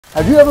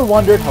Have you ever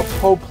wondered how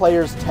pro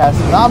players test?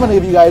 Now I'm going to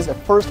give you guys a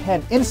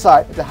first-hand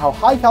insight into how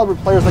high-caliber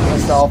players like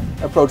myself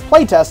approach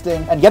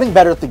playtesting and getting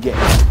better at the game.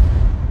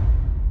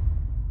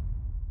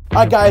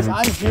 Alright guys,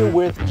 I'm here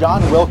with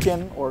John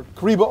Wilkin, or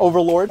Kariba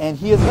Overlord, and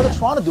he is another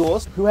Toronto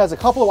duelist who has a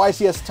couple of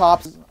YCS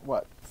tops.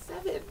 What?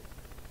 7.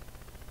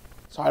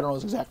 Sorry, I don't know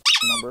his exact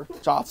number.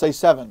 So I'll say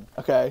 7,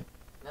 okay?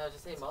 No,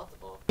 just say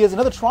multiple. He is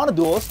another Toronto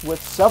duelist with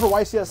several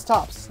YCS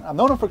tops. I've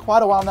known him for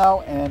quite a while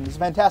now, and he's a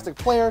fantastic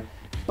player,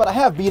 but I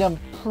have beat him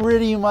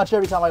pretty much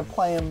every time I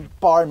play him,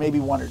 bar maybe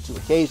 1 or 2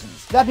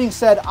 occasions. That being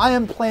said, I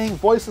am playing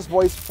Voiceless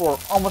Voice for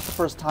almost the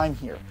first time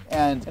here,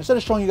 and instead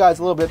of showing you guys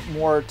a little bit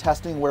more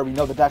testing where we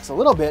know the decks a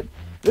little bit,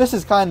 this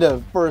is kind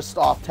of first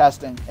off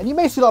testing. And you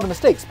may see a lot of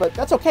mistakes, but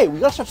that's okay. We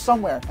gotta start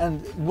somewhere,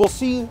 and we'll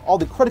see all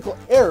the critical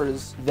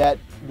errors that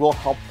will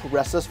help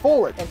progress us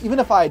forward. And even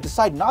if I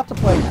decide not to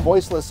play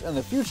Voiceless in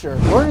the future,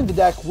 learning the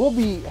deck will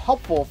be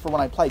helpful for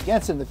when I play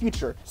against it in the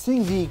future,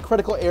 seeing the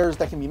critical errors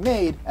that can be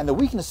made and the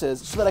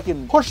weaknesses so that I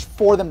can push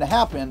for them to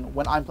happen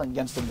when I'm playing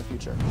against it in the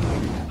future.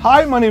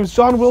 Hi, my name is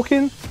John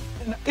Wilkin,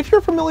 and if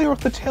you're familiar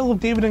with the tale of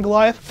David and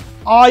Goliath,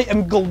 I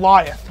am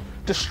Goliath,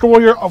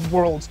 destroyer of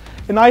worlds,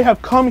 and I have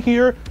come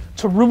here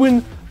to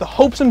ruin the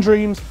hopes and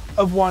dreams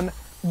of one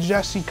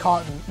Jesse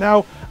Kotton.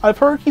 Now, I've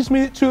heard he's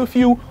made it to a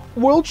few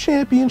World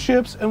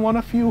Championships and won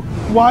a few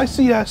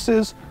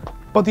YCSs,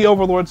 but the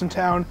Overlord's in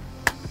town,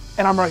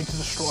 and I'm ready to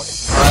destroy.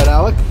 All right,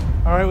 Alec.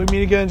 All right, we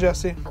meet again,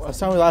 Jesse. Last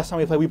time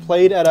we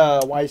played at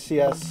a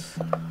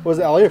YCS. Was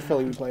it LA or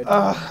Philly we played?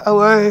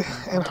 LA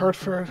and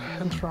Hartford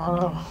and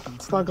Toronto.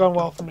 It's not gone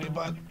well for me,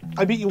 but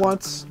I beat you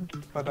once,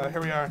 but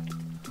here we are.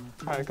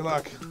 All right, good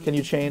luck. Can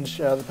you change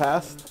the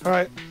past? All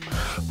right.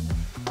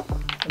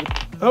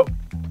 Oh,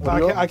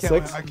 I can't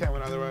win. Six? I can't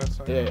win either way.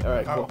 So. Yeah, all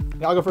right, cool.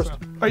 Yeah, I'll go first. All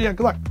right, yeah,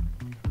 good luck.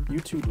 You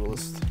too,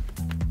 duelist.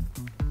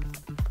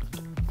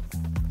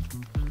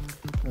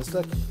 This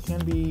deck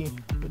can be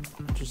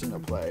interesting to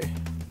play.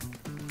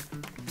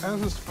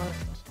 This is fine.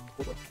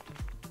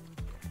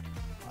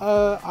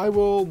 I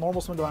will normal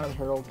summon Divine of the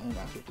Herald and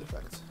activate the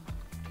effect.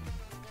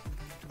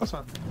 That's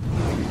fine.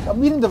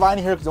 I'm leading Divine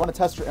here because I want to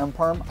test your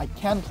Imperm. I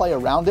can play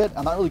around it.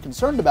 I'm not really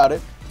concerned about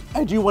it.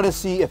 I do want to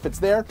see if it's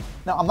there.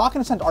 Now, I'm not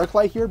going to send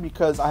Arclight here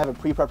because I have a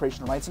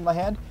pre-preparation of Rights in my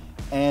hand.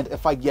 And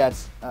if I get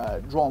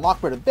Draw and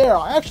Lockbird there,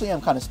 I actually am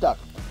kind of stuck.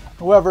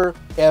 However,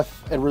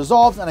 if it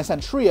resolves and I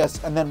send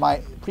Trias and then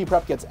my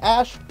pre-prep gets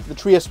Ash, the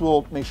Trias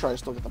will make sure I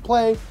still get the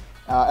play.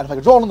 And if I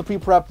control on the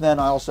pre-prep, then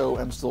I also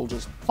am still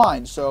just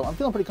fine. So I'm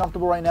feeling pretty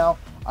comfortable right now.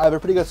 I have a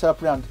pretty good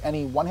setup around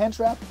any one-hand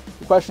trap.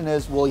 The question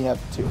is, will you have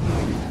 2?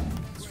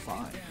 It's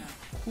fine.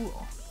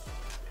 Cool.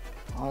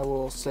 I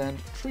will send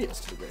Trias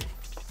to the grave.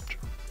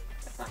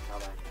 That's not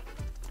callback.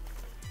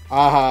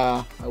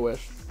 Aha, I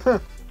wish.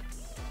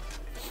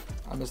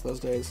 I miss those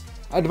days.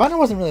 Diviner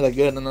wasn't really that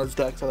good in those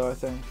decks, though, I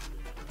think.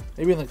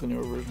 Maybe in like the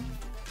newer version.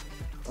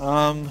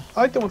 I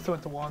like the one that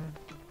went to 1.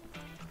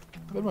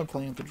 I've been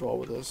playing with the draw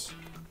with this.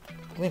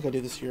 I think I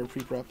do this here,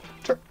 pre-prep.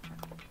 Sure.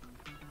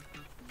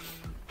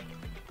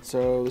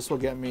 So this will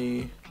get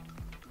me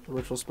a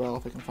ritual spell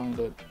if I can find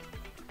it.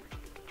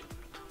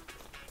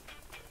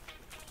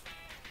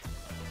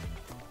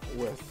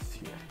 With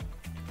here.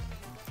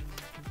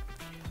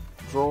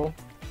 Draw.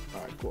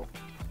 Alright, cool.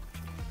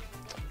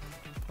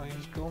 I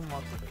just go and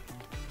lock it.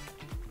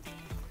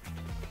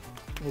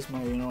 This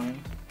might be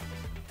annoying.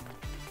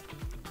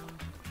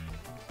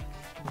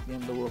 The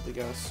end of the world, I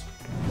guess.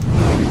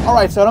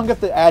 Alright, so I don't get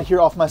the ad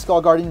here off my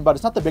Skull Guardian, but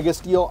it's not the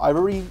biggest deal. I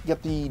already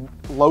get the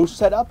low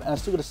set up, and I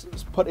still get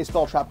to put a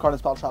spell trap card in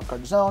spell trap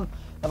card zone.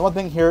 Now the one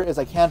thing here is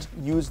I can't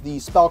use the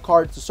spell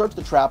card to search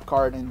the trap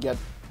card and get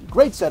the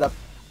great setup.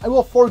 I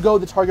will forego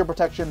the target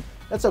protection.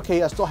 That's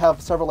okay, I still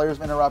have several layers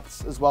of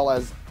interrupts as well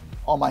as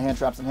all my hand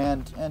traps in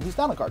hand, and he's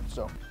down a card,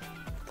 so.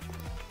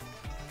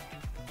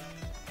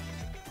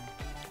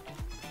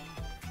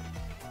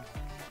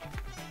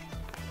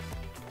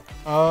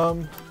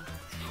 The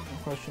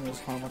question is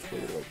how much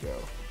further do I go?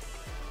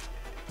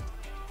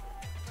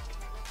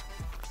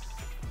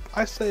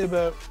 I say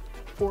about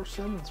 4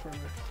 summons further.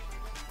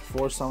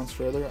 4 summons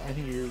further? I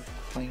think you're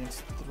playing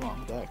against the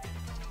wrong deck.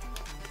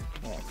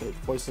 Yeah, okay,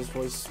 Voiceless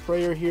Voice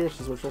Sprayer here,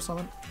 she's Virtual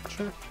Summon.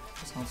 Sure.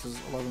 This counts as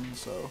 11,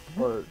 so...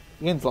 Or,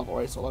 gains level,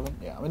 right? So 11?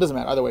 Yeah, I mean, it doesn't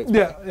matter. Either way, it's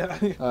yeah,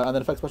 fine. yeah. And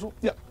then effect special?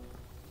 Yeah.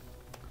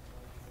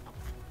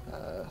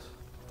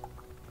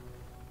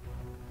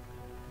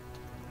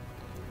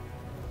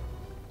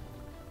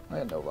 I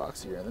got no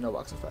box here, and the no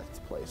box effect is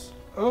place.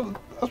 Oh,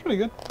 that's pretty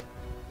good.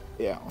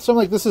 Yeah, so I'm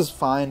like, this is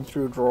fine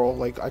through draw.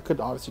 Like, I could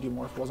obviously do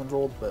more if it wasn't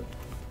rolled, but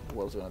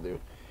what was I gonna do?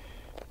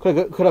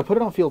 Could I put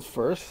it on field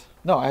first?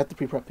 No, I have to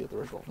pre-prep the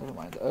original. Never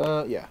mind.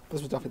 Yeah, this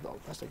was definitely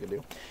the best I could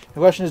do. The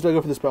question is, do I go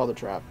for the spell or the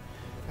trap?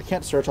 I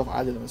can't search off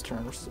either of them this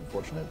turn, which is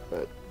unfortunate,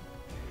 but...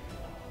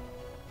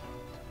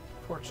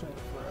 Fortunate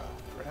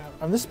for him.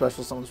 I'm this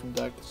special summons from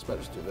deck, so better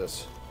just do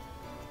this.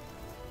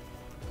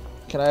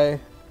 Can I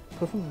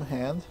put from the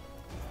hand?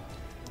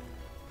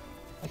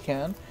 I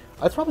can.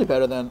 That's probably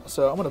better then.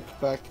 So I'm gonna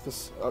back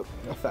this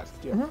effect.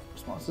 Yeah.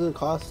 Response. Does it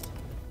cost?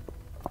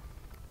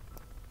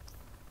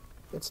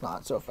 it's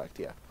not. So effect,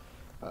 yeah.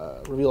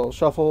 Reveal,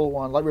 shuffle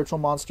one light ritual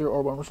monster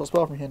or one ritual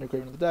spell from your hand to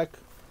grave into the deck.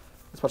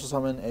 Special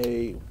summon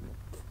a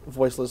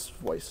voiceless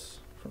voice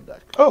from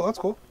deck. Oh, that's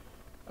cool.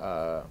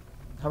 How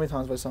many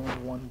times have I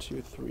summoned? 1,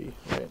 2, 3.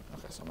 Right. Okay,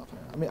 so I'm not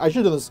playing. I mean, I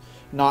should do this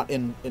not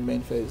in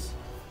main phase.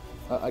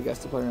 I guess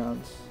to play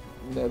around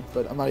Nib,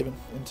 but I'm not even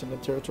into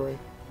Nib territory.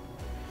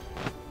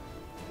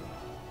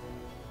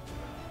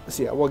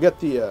 So yeah, we'll get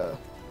the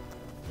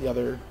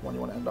other one you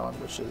want to end on,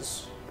 which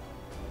is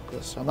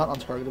this. I'm not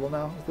untargetable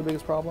now. Is the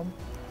biggest problem.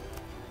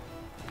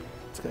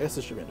 I guess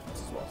this should be in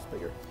defense as well. It's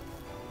bigger.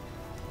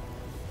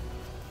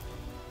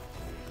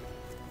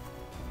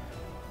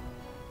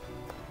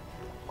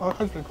 Oh,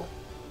 that's pretty cool.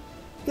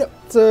 Yep,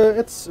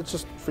 it's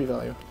just free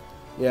value.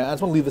 Yeah, I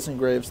just want to leave this in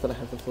grave so that I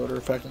have the floater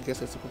effect in case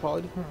I super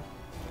polyed.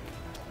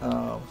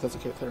 That's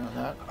okay, clear on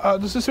that.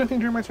 Does this do anything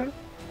during my turn?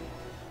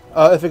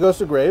 If it goes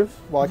to grave,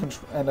 while I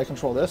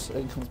control this,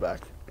 it comes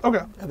back.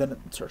 Okay. And then it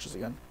searches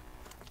again.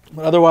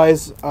 But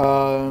otherwise,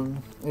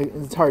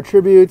 it's hard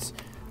tributes,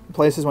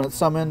 places when it's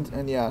summoned,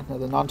 and yeah,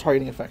 the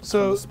non-targeting effect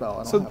from the spell.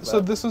 I don't have that. So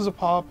this is a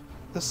pop.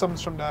 This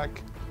summons from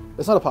deck.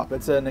 It's not a pop.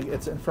 It's an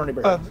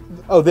Infernity Barrier.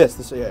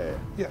 This. Yeah.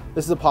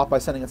 This is a pop by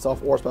sending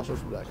itself or special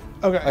from deck.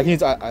 Okay. I can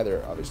use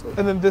either, obviously.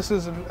 And then this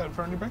is an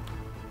Infernity Barrier?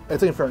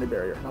 It's an Infernity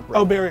Barrier, not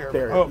Barrier. Oh, Barrier.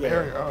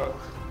 Barrier. Oh.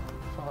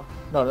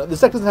 No,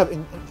 this deck doesn't have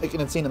an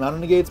insane amount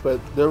of negates,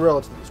 but they're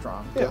relatively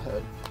strong. Yeah. Go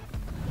ahead.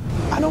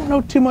 I don't know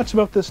too much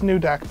about this new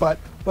deck, but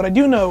what I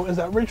do know is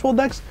that ritual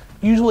decks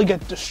usually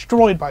get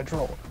destroyed by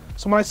Droll.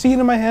 So when I see it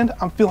in my hand,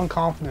 I'm feeling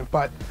confident,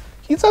 but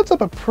he sets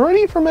up a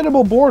pretty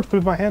formidable board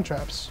through my hand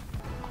traps.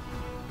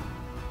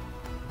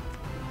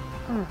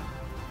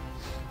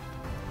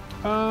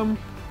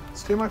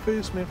 Stay my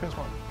face, main phase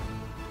 1.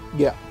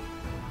 Yeah.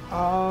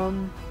 I'll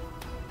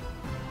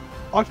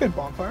activate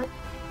Bonfire.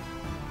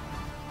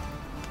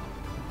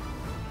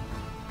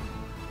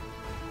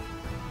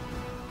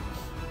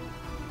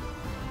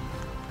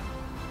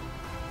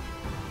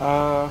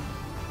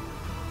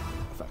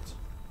 Effect.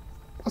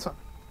 That's fine.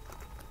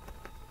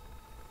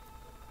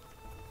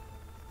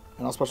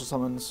 And I'll special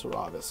summon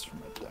Saravis from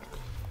my deck.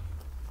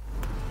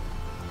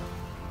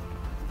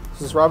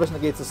 So Saravis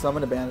negates the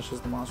summon and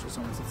banishes the monster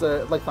summons. It's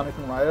like Thunder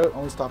King Riot,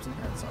 only stops in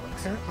hand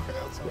summons. Here? Okay,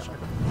 let's check.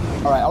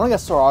 Alright, I want to get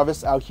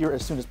Saravis out here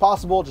as soon as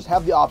possible, just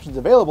have the options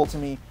available to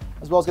me,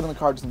 as well as getting the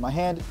cards in my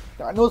hand.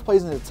 Now, I know this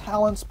plays into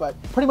talents, but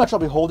pretty much I'll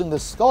be holding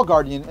this Skull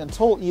Guardian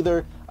until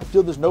either I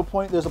feel there's a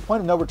point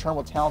of no return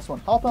with talents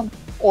won't help him,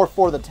 or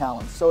for the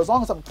talents. So as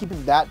long as I'm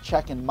keeping that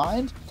check in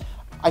mind,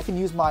 I can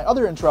use my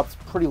other interrupts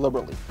pretty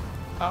liberally.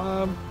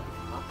 Poplar's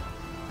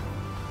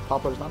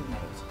not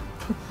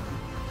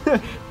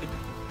matters.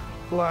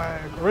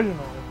 Like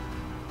original.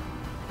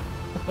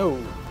 No,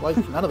 like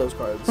none of those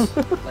cards.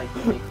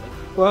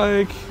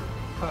 Like,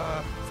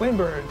 Flame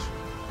Burge.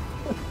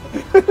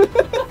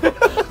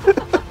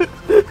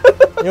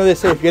 You know they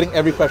say if you're getting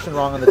every question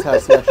wrong on the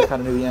test, you actually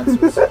kind of knew the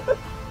answers.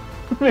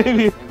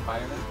 Maybe.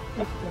 environment.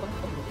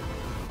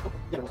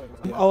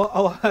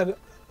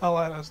 I'll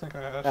add a Snake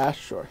Eye Ash. Ash,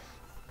 sure.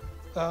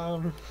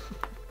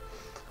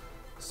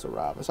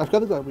 Saravis. I've got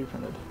the glad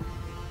reprinted.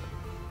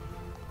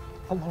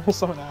 I'll normal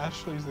summon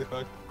Ash. I'll use the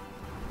effect.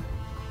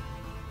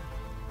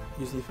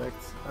 Use the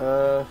effect.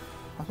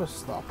 I'm supposed to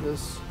stop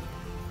this.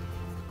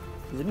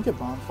 He didn't get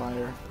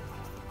Bonfire.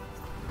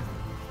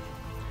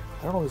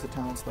 I don't know who's the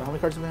talents though. How many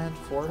cards do we have?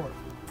 4? 4.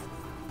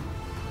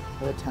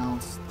 The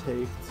talents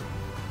taked.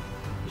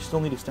 You still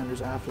need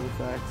extenders after the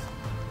fact.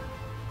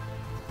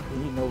 You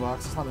need Novox.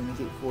 It's not a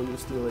negate for you to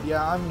steal it.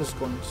 Yeah, I'm just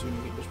going to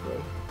negate this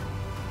bro.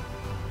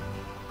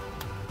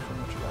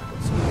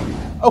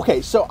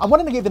 Okay, so I'm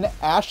going to negate the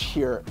Ash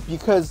here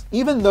because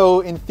even though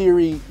in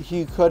theory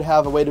he could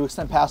have a way to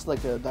extend past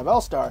like a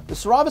Divel Star, the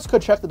Saravis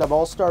could check the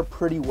Divel Star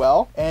pretty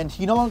well, and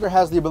he no longer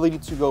has the ability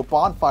to go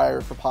Bonfire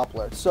for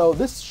Poplar. So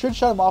this should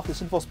shut him off the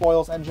Sinful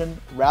Spoils engine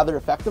rather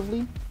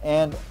effectively,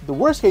 and the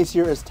worst case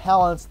here is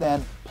Talents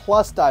then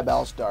plus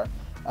Divel Star.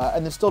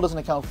 And this still doesn't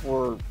account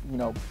for, you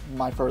know,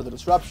 my further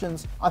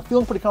disruptions. I'm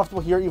feeling pretty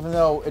comfortable here, even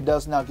though it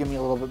does now give me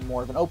a little bit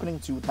more of an opening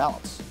to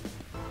Talents.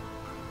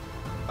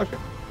 Okay.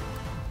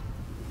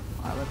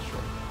 Island, sure.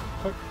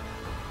 Okay.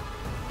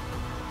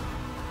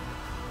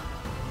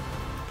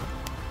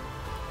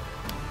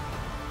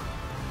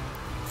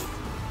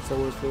 So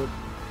where's the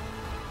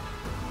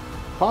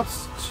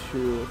pops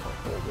 2 if I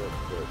hold it,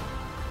 but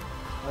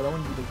I don't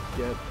want you to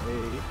get a.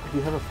 If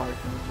you have a fire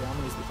thing, yeah, I'm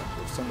gonna use the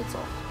effective. Send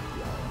itself to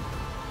the island.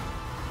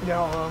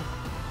 Yeah, I'll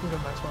go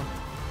next one.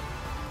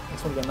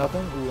 Next one, you got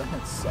nothing? Ooh, that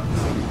hand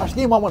sucks.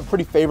 Actually, game 1 went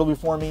pretty favorably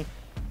for me.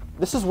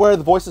 This is where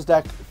the Voiceless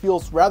deck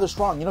feels rather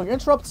strong. You know, your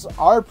interrupts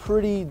are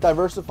pretty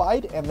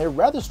diversified, and they're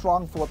rather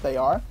strong for what they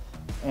are,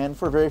 and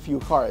for very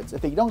few cards.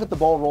 If they don't get the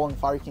ball rolling,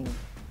 Fire King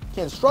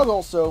can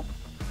struggle, so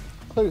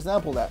clear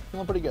example of that.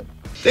 Feeling pretty good.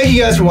 Thank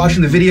you guys for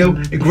watching the video.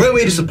 A great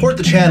way to support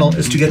the channel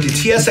is to get the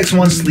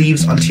TSX1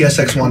 sleeves on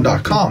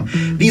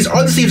tsx1.com. These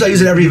are the sleeves I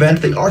use at every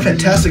event. They are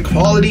fantastic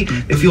quality.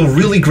 They feel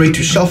really great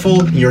to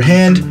shuffle in your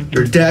hand,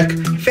 your deck,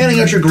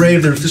 fanning out your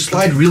grave. They just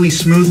slide really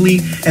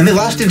smoothly, and they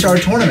last the entire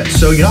tournament,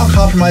 so you're not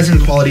compromising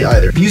the quality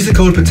either. If you use the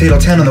code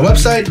POTATO10 on the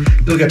website,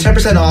 you'll get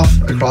 10% off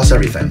across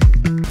everything.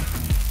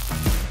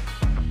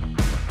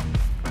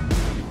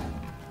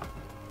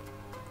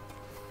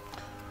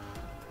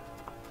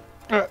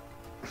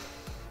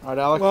 All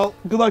right, Alex. Well,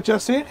 good luck,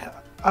 Jesse.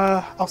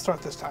 I'll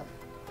start this time.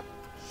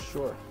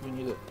 Sure, you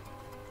need it.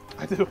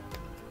 I do.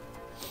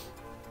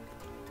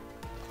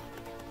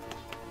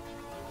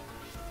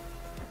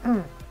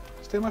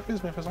 Stay my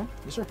face, man, on.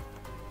 Yes, sir.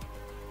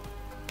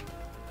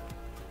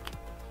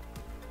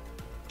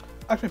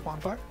 Activate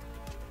bonfire.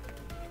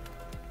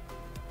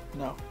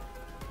 No.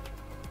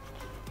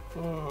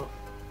 Oh,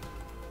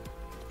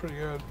 pretty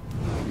good.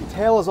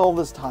 Tail is all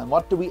this time.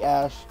 What do we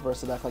Ash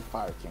versus a deck like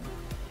Fire King?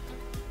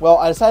 Well,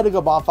 I decided to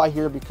go Bonfire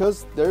here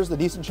because there's the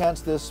decent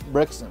chance this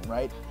bricks him,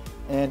 right?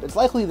 And it's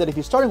likely that if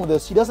he's starting with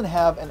this, he doesn't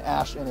have an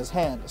Ash in his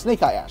hand. A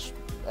Snake Eye Ash,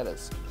 that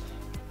is.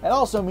 It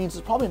also means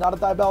it's probably not a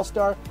Diabell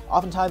Star.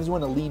 Oftentimes you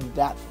want to lead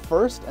that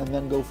first and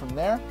then go from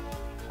there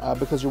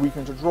because you're weaker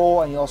into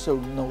draw and you also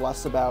know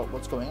less about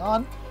what's going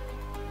on.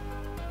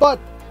 But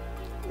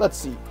let's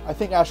see. I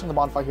think ashing the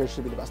Bonfire here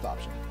should be the best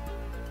option.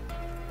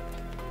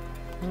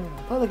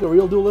 Play like a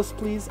real duelist,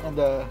 please, and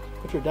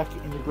put your deck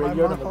in your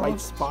graveyard in the right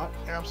spot.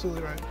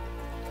 Absolutely right.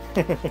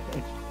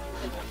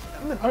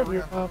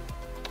 Alright, I'll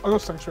go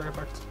Sanctuary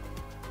Effect.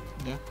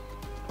 Yeah.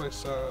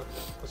 Place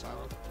this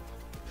island.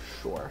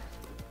 Sure.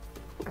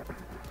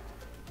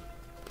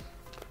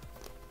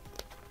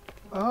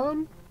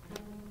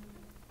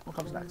 What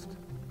comes next?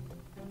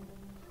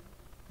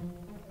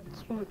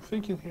 That's what I'm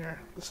thinking here.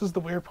 This is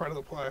the weird part of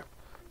the play.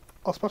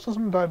 I'll special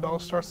summon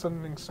Diabell, start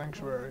sending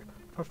Sanctuary.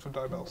 Push to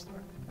Diabell Star.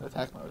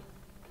 Attack mode.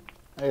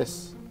 I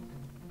guess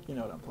you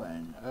know what I'm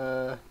playing.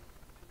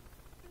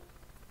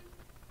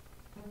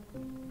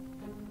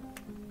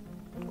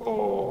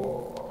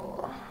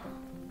 Oh.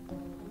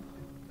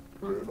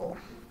 Brutal.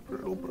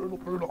 Brutal, brutal,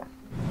 brutal.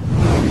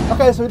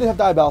 Okay, so we did have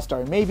Diabell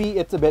Star. Maybe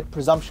it's a bit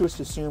presumptuous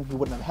to assume he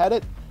wouldn't have had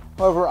it.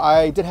 However,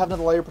 I did have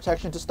another layer of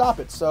protection to stop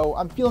it, so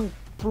I'm feeling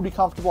pretty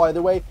comfortable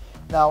either way.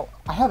 Now,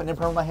 I have an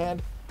Imperm in my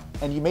hand,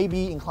 and you may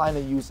be inclined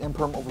to use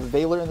Imperm over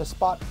Veiler in this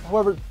spot.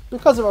 However,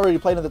 because I've already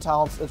played in the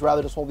talents, it's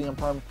rather just hold the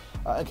Imperm.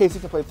 In case you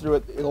can play through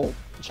it, it'll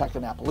check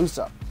an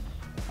Appaloosa.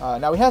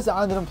 Now he has the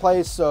Island in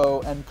play,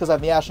 so, and because I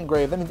have the Ashen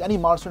Grave, that means any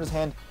monster in his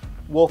hand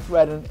will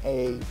threaten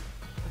a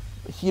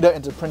Hida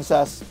into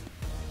Princess,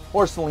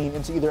 or Celine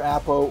into either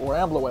Apo or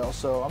Ambler Whale,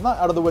 so I'm not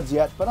out of the woods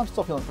yet, but I'm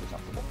still feeling pretty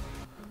comfortable.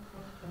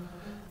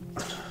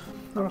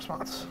 No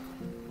response.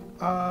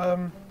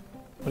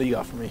 What do you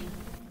got for me?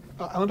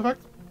 Island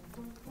Effect?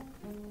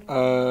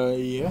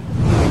 Yeah.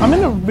 I'm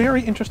in a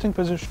very interesting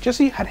position.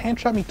 Jesse had hand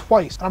shot me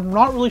twice, and I'm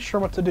not really sure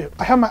what to do.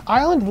 I have my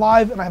island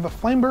live, and I have a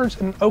Flamebirds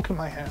and an Oak in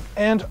my hand.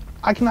 And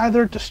I can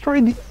either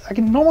I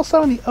can normal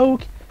summon the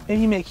Oak,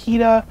 maybe make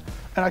Hida,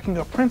 and I can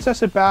go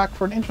Princess it back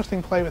for an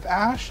interesting play with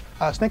Ash,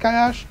 Snake Eye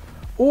Ash,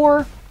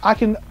 or I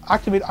can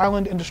activate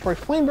Island and destroy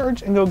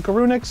Flamebirds and go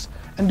Garunix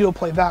and do a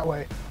play that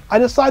way. I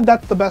decide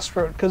that's the best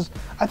route, because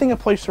I think it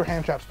plays through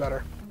hand traps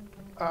better.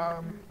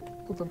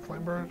 Put them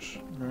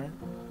Flamebirds. Alright.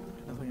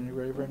 Nothing in your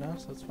grave right now,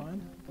 so that's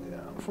fine. Yeah,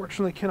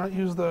 unfortunately cannot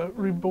use the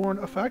Reborn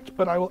effect,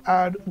 but I will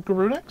add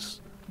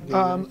Garunix.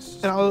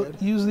 And I'll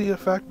use the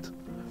effect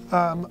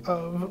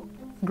of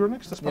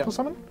Garunix to special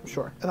summon.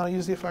 Sure. And I'll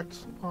use the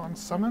effect on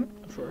summon.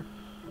 Sure.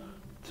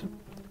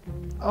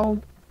 I'll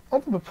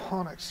do the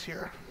Ponix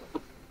here.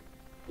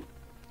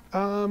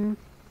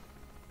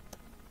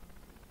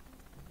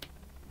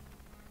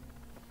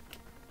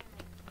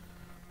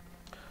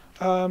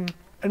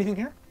 Anything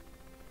here?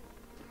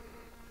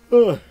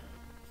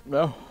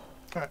 No.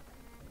 Alright.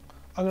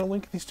 I'm going to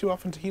link these two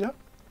off into Hida.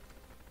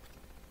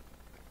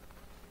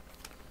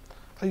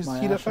 I'll use the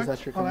Hida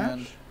effect on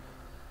Ash.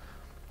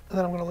 And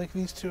then I'm going to link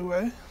these two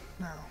away.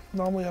 Now,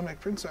 normally I make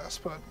Princess,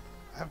 but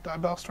I have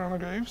Diabell Star on the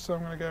grave, so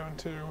I'm going to go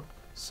into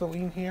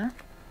Celine here.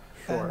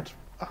 Sure. And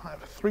I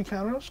have 3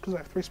 counters, because I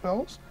have 3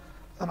 spells.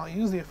 Then I'll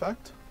use the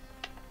effect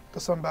to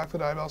summon back the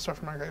Diabell Star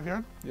from my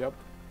graveyard. Yep.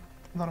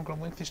 And then I'm going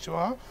to link these two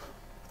off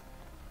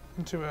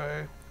into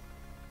a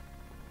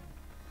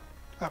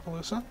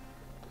Appaloosa.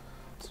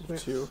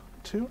 So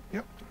 2,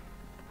 yep.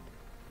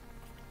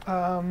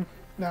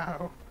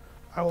 Now,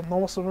 I will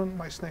normal summon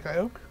my Snake Eye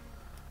Oak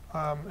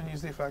and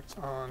use the effect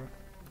on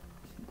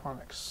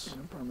Ponix.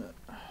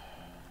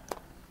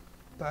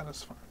 That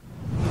is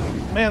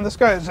fine. Man, this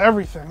guy is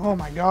everything. Oh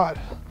my god.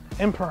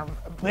 Imperm,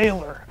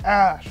 Veiler,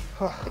 Ash.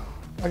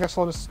 I guess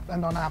I'll just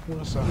end on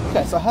Appaloosa.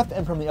 Okay, so I have to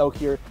Imperm the Oak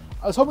here.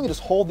 I was hoping to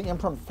just hold the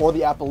Imperm for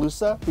the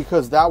Appaloosa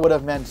because that would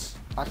have meant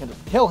I can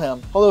just kill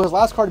him. Although his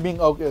last card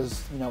being Oak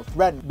is,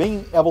 threatened.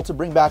 Being able to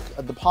bring back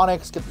the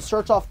Ponix, get the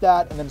search off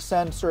that, and then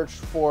send search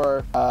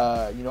for,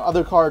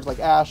 other cards like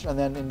Ash, and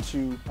then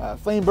into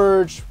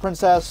Flamebird,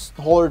 Princess,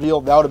 the whole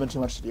ordeal, that would have been too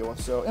much to deal with.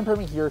 So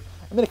Imperming here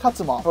and then it cuts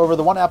them off. However,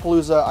 the one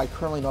Appaloosa I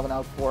currently don't have an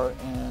out for,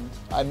 and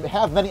I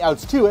have many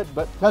outs to it,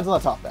 but depends on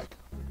the top deck.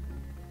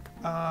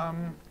 I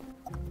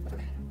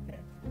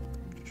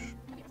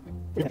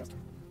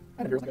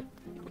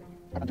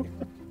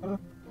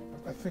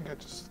think I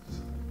just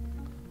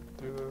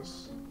do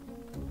this.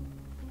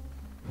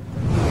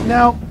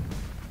 Now,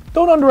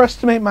 don't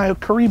underestimate my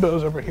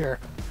Karibos over here.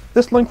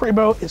 This Link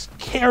Karibo is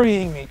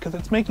carrying me because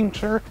it's making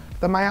sure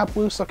that my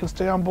Appaloosa can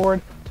stay on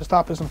board to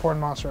stop his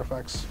important monster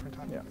effects.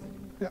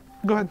 Yeah,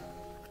 go ahead.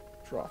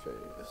 Draw phase.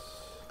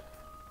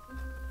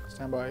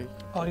 Stand by.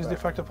 I'll use the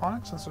effect upon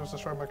it since it was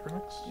destroyed by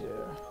Krunix. Yeah.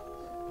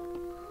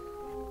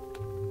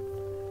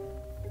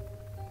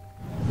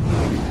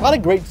 Not a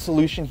great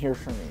solution here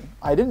for me.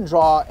 I didn't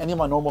draw any of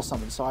my normal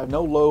summons, so I have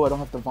no low, I don't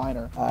have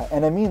Diviner.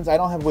 And it means I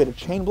don't have a way to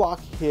chain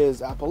block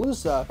his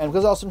Appaloosa, and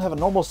because I also don't have a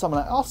normal summon,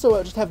 I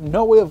also just have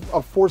no way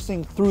of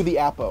forcing through the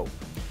Appo.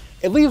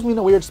 It leaves me in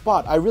a weird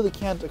spot. I really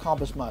can't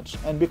accomplish much.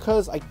 And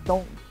because I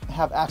don't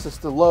have access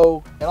to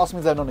low, it also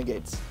means I have no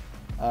negates.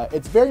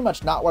 It's very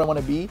much not where I want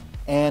to be,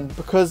 and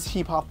because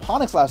he popped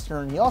Ponix last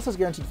turn, he also has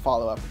guaranteed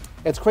follow-up.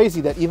 It's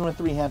crazy that even with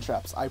 3 hand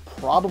traps, I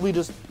probably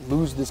just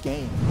lose this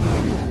game.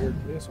 Weird,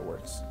 this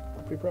works.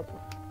 Pre-prep?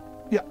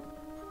 Yeah.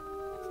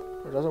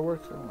 Or does it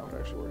work? I don't know if it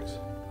actually works.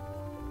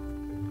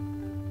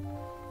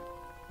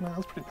 No,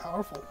 that's pretty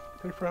powerful.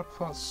 Pre-prep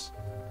plus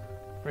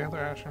regular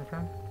action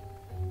turn.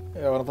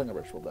 Yeah, well, I don't think a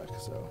ritual deck,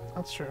 so.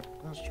 That's true.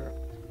 That's true.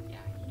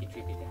 Yeah, you can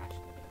tribute the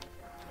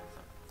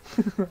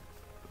action.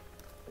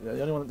 Yeah,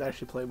 the only one that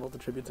actually played both the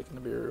tributes like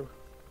Nibiru.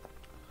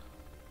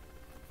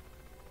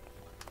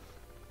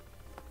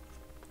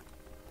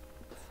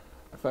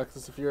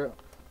 Effects, if you're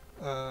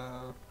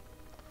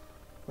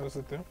what does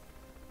it do?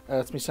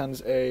 lets me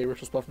send a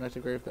ritual spell from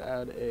active grave to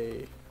add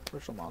a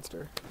ritual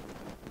monster.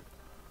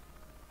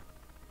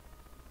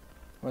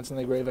 When it's in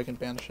the grave, I can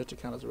banish it to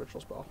count as a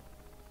ritual spell.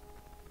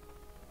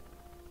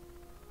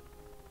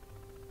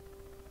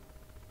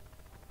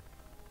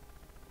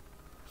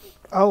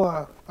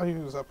 I'll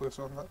use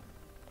Appaloosa on that.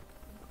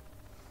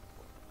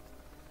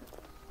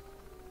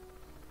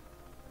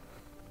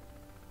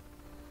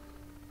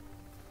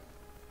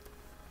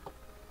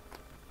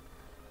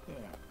 Yeah.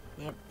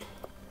 Yep.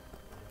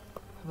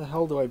 How the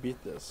hell do I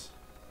beat this?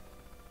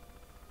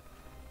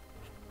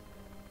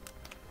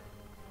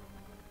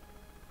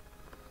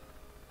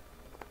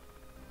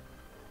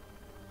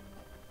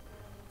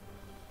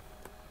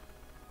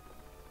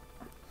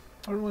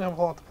 I don't really have a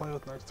whole lot to play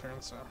with next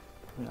turn, so.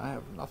 I mean, I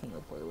have nothing to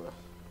play with.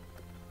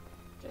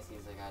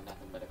 Jesse's got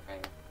nothing but a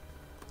prayer.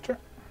 Sure.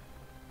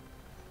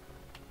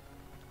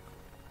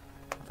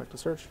 Effective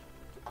search.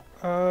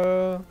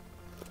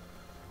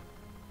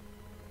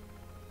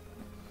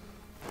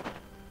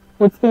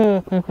 What's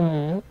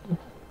the...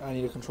 I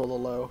need to control the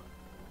low.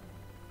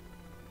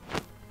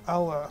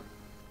 I'll,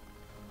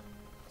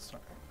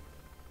 sorry.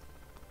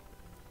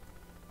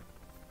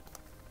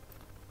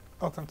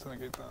 I'll attempt to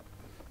negate that.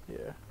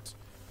 Yeah.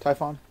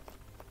 Typhon.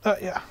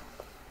 Yeah.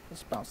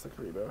 Let's bounce the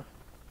Karibo.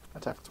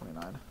 Attack for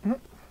 29. Mm-hmm.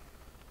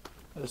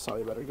 I just saw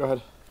you better. Go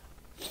ahead.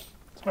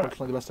 It's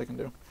fortunately the best I can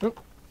do. Yep.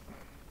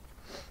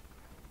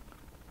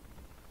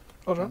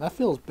 And that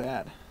feels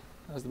bad.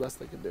 That's the best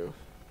they can do.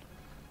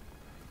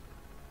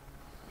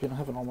 If you don't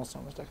have an almost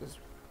on this deck, is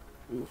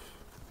oof.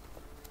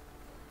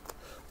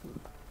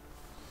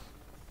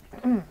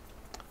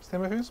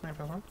 Stand by phase? Main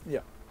phase one?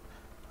 Yeah.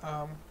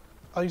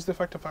 I'll use the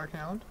effect of Fire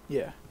King Island.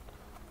 Yeah.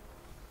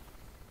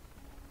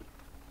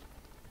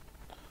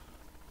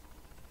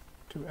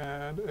 To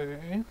add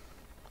a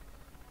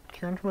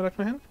Kieran to my deck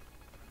to my hand.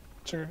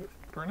 To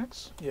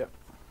Gurnix. Yeah.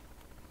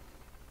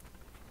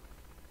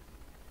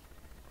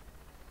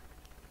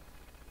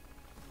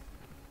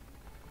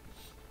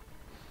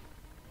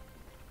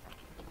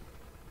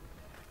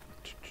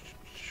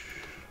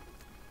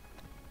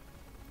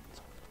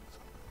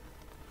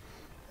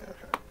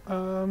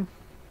 Okay.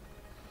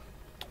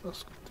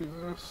 Let's do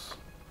this.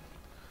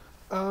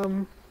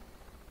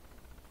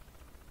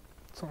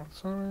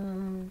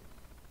 Sorry.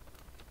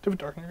 Do you have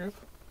a dark in your grave?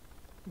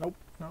 Nope.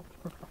 No.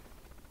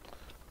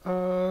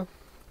 Okay.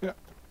 Yeah.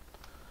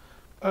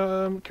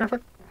 Karen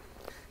effect?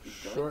 You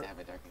Sure. don't have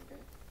a dark and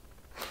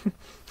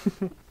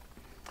grave.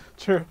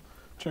 True.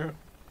 True.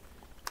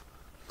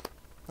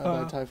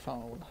 Bye-bye,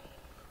 Typhon.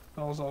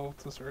 That was all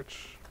to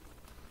search.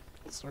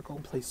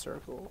 Circle. Play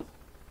circle.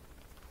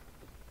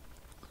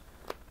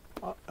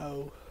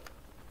 Uh-oh.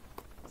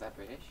 Is that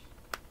British?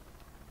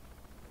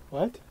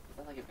 What? Is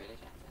that like a British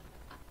accent?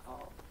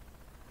 Oh.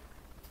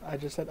 I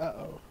just said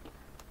uh-oh.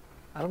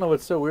 I don't know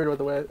what's so weird with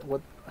the way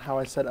how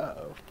I said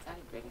uh-oh. It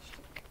sounded British.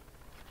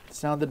 It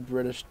sounded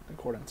British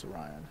according to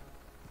Ryan.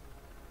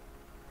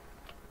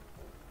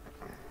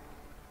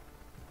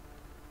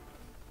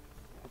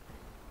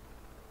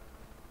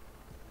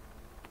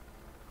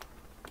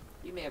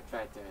 You may have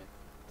tried to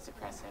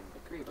suppress him,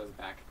 but Karibo's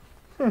back.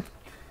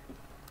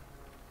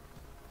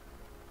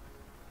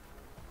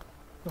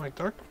 Like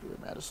dark? Your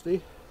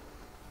Majesty.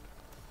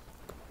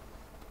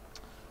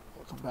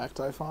 Welcome back,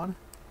 Typhon.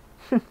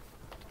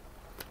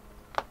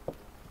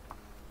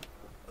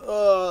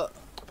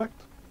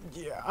 Effect.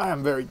 I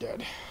am very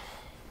dead.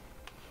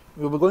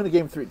 We'll be going to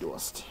game 3,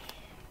 Duelist.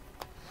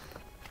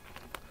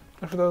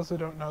 And for those who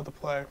don't know the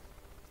play,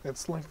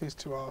 let's link these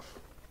two off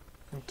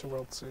into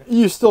World C.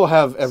 You still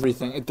have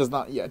everything. It does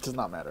not. Yeah, it does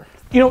not matter.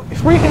 You know,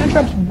 3 hand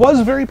traps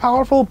was very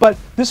powerful, but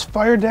this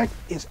fire deck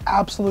is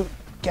absolute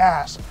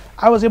gas.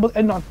 I was able to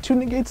end on 2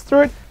 negates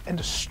through it and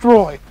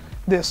destroy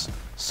this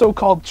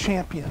so-called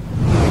champion.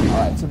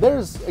 Alright, so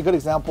there's a good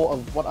example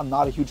of what I'm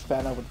not a huge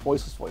fan of with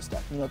Voiceless voice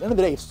deck. You know, at the end of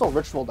the day, it's still a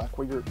ritual deck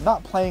where you're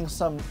not playing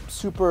some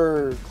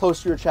super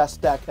close to your chest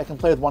deck that can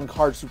play with 1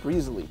 card super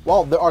easily.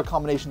 While there are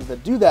combinations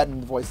that do that in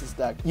the Voiceless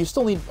deck, you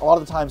still need a lot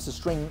of the times to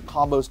string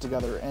combos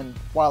together, and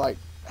while I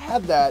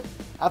had that,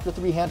 after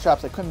 3 hand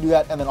traps I couldn't do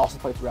that and then also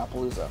play through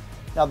Appaloosa.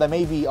 Now that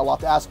may be a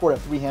lot to ask for to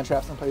have 3 hand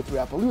traps and play through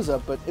Appaloosa,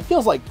 but it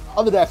feels like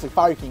other decks like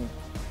Fire King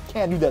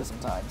can do that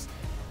sometimes.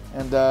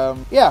 And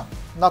yeah,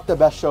 not the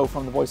best show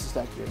from the Voices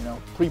deck here. You know,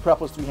 3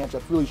 prepless, 3 hand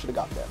traps, really should have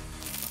got that.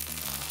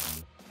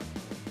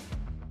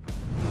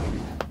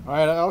 All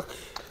right, Alec.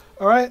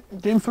 All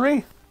right, game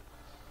 3.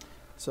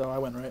 So I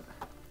win, right?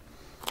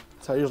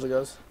 That's how it usually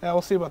goes. Yeah,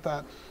 we'll see about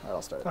that. All right,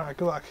 I'll start. All right,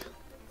 good luck.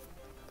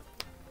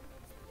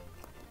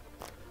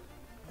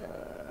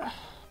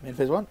 Main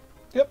phase 1.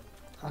 Yep.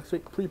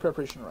 Activate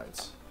pre-preparation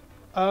rights.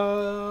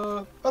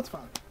 That's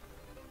fine.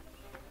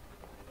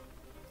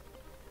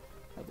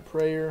 Add the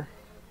prayer.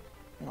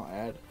 I'll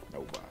add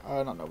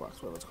not Novox,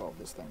 whatever it's called,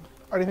 this thing.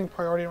 Anything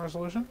priority and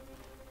resolution?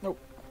 Nope.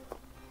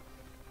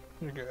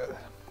 You're good.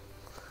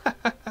 You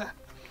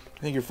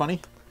think you're funny?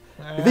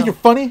 I You am. think you're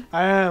funny?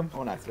 I am. I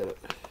won't activate it.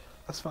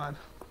 That's fine.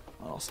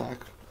 I'll sack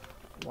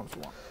 1 for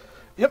 1.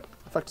 Yep.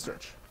 Effect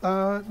search.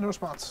 No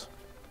response.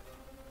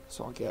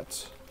 So I'll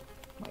get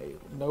my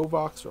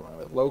Novox or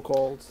my low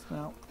called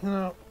now.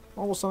 No.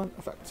 Normal summon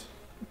effect.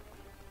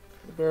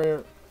 The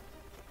barrier,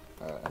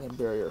 and then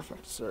barrier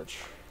effect search.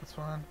 That's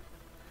fine.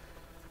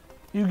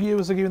 Yugioh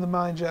is a game of the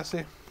mind,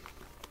 Jesse.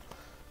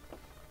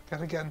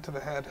 Gotta get into the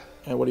head.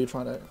 And what are you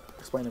trying to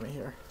explain to me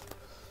here?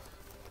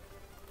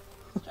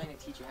 I'm trying to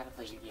teach you how to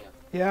play Yu-Gi-Oh.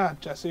 Yeah,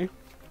 Jesse.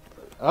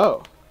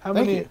 Oh, How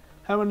thank many? you.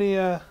 How many?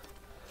 I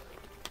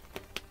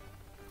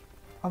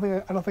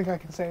don't think I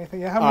can say anything.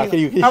 Yeah. How Ah, many? can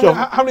you how, show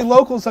many how many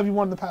locals have you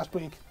won the past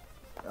week?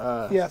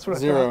 Yeah, that's what I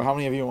 0. thought. How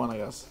many of you won, I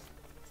guess?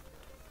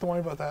 Don't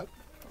worry about that.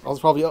 I was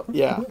probably,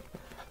 yeah.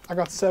 I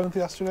got 7th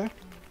yesterday.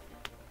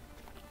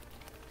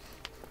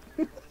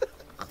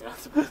 You're not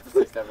supposed to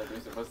say 7,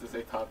 you're supposed to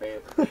say top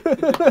 8.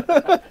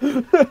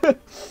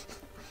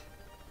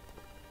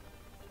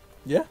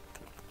 Yeah,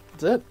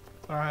 that's it.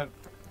 All right.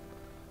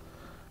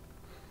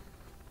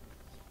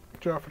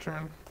 Draw for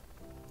turn.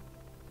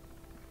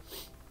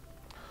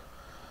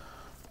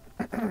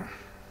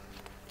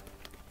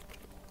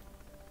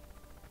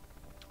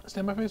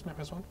 Stand by phase, my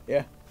phase 1.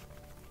 Yeah.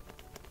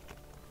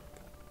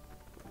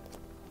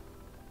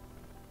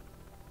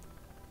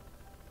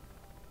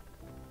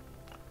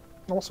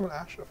 Normal summon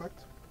Ash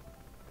effect.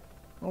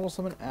 Normal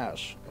summon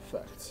Ash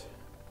effect.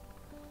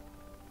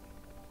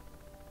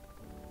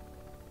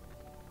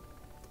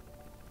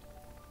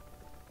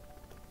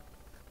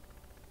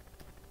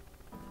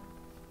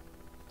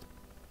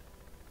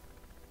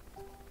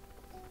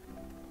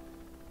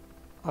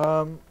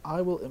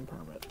 I will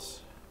imperm.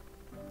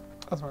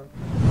 That's fine.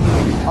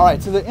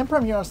 Alright, so the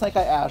imperm here on Snake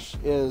Eye Ash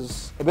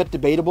is a bit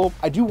debatable.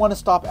 I do want to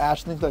stop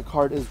Ash. I think that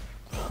card is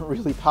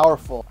really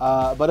powerful.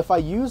 But if I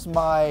use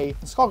my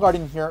Skull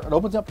Guardian here, it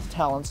opens up the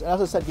talents. And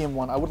as I said game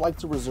 1, I would like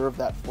to reserve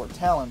that for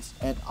talents.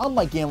 And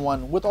unlike game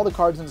 1, with all the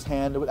cards in his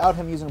hand, without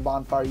him using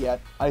Bonfire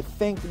yet, I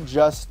think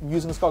just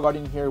using the Skull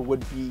Guardian here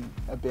would be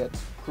a bit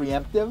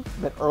preemptive, a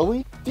bit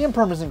early. The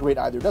imperm isn't great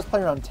either. It does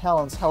play around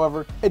talents,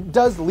 however, it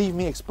does leave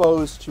me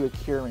exposed to a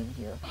Kieran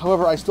here.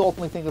 However, I still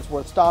ultimately think it's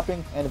worth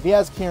stopping. And if he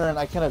has Kieran,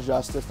 I can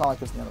adjust. It's not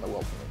like it's the end of the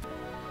world for me.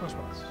 No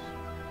response.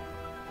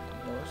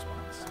 No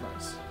response.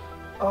 Nice.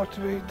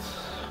 Activate.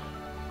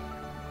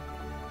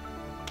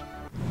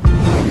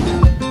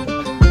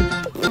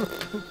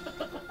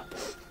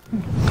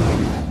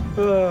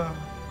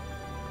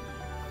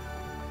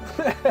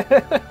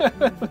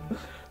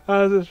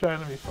 I was just trying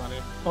to be funny.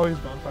 Oh, he's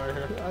Bonfire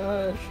here.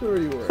 Sure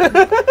you were.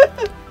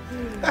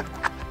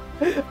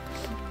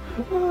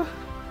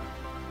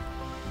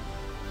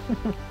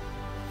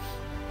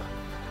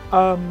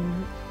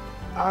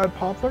 Add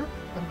Poplar,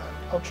 and then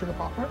I'll trigger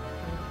Poplar.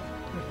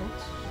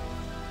 Response.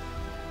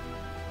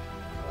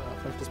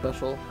 Effect to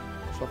special.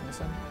 Shuffling this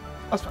in.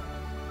 That's fine.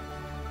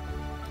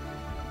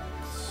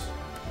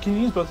 Can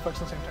you use both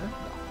effects on the same turn? No.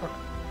 Okay.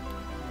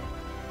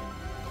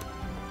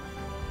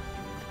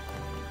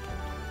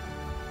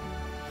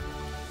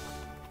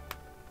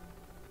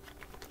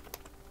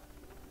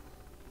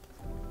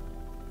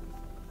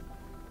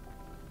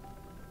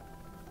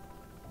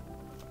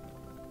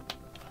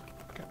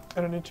 Okay.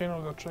 At a new chain,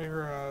 I'll go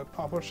trigger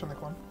Poplar,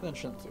 Shinlik 1. Then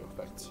Shinsu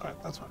effect.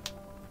 Alright, that's fine.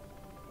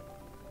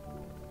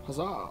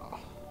 Huzzah!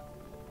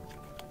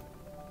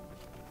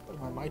 But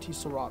my mighty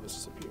Saravis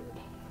has appeared.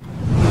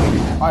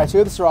 Alright, so we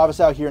have the Saravis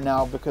out here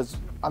now because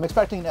I'm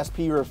expecting an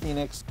SP or a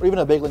Phoenix or even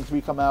a Big Link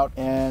 3 come out,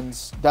 and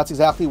that's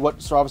exactly what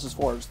Saravis is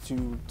for, is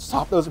to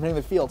stop those from hitting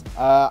the field.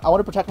 I want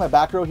to protect my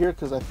back row here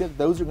because I think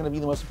those are going to be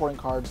the most important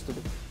cards to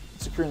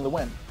securing the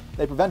win.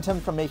 They prevent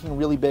him from making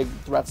really big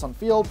threats on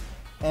field,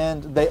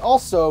 and they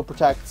also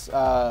protect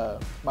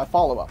my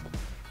follow-up.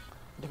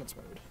 Defense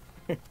mode.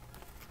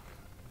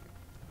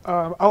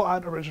 I'll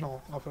add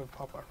original off of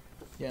Poplar.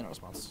 Yeah, no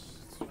response.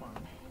 It's fine.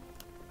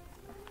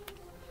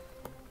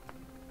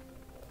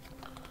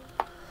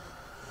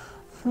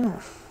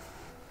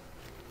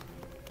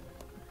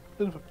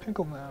 Bit of a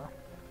pickle now.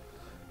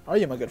 Are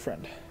you, my good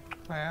friend?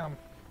 I am.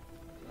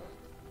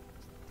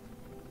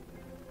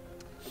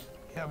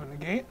 You have a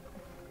negate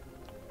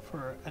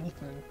for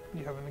anything.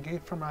 You have a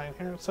negate for my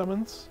inherent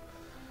summons.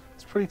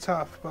 It's pretty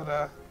tough,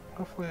 but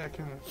hopefully I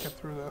can get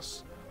through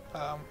this.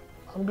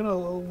 I'm gonna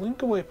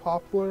link away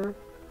Poplar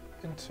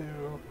into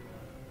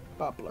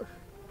Poplar.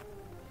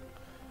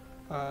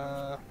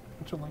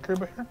 Into Linker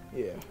by here.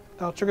 Yeah.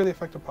 I'll trigger the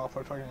effect of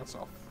Poplar targeting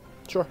itself.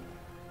 Sure.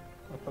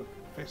 I'll put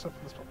face up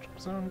in the spell check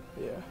zone.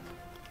 Yeah.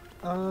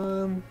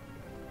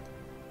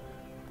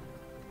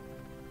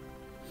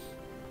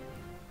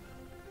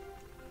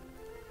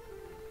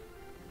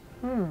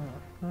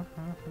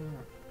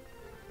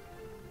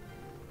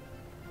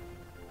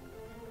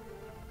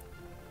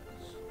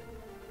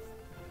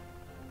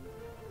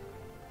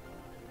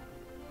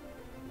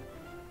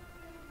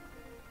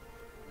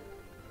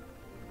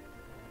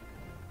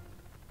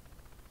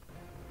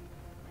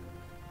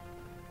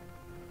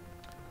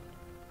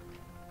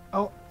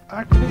 I'll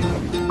activate.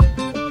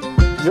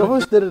 You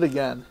almost did it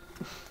again.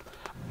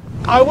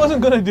 I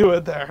wasn't gonna do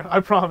it there. I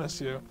promise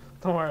you.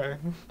 Don't worry.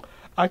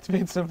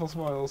 Activate simple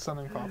spoils,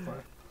 sending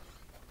Poplar.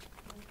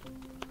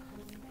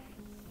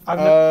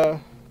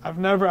 I've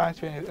never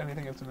activated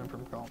anything into an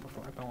imprint column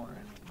before. Don't worry.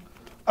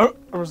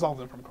 A resolved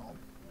imprint column.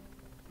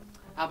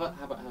 How about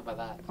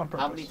that? On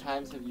purpose. How many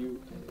times have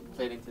you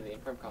played into the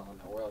imprint column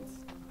at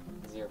Worlds?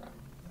 0.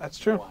 That's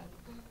true. One.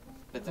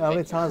 That's How many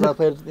amazing. times I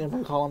played the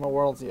info column of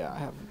Worlds? Yeah, I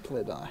have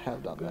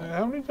done that.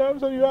 How many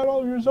times have you had all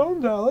of your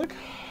zones, Alec?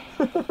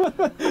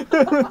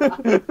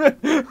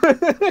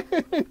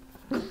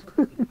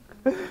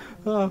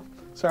 Oh,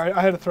 sorry,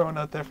 I had to throw a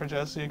note there for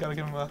Jesse. Gotta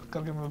give him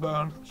a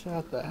bone.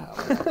 Shut the hell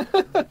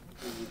up.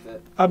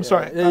 I'm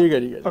sorry. Yeah, you're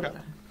good. You're good. Okay.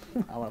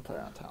 I want to play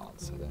around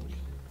talents, I think.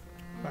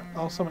 Right,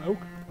 I'll summon Oak.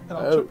 And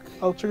Oak.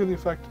 I'll trigger the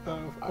effect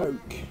of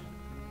Oak.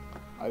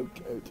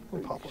 And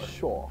Poplar.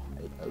 Sure.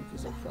 Oak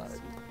is okay.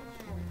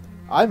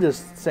 I'm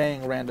just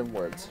saying random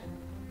words.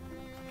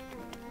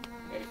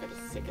 Ready for the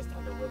sickest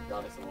underworld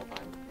goddess of all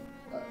time.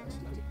 Is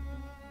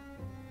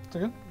that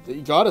good?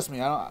 You goddess me.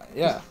 I don't.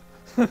 Yeah.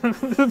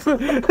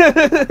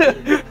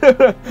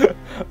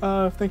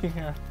 Thinking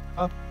here.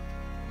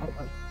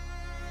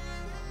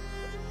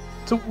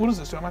 So what is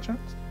this? Do I match it?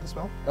 The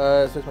spell?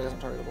 Switch my guys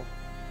untargetable.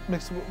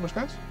 Makes which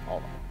guys? All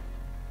of them.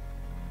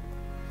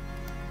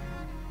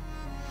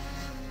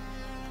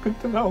 Good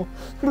to know.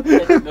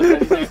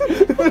 Anything.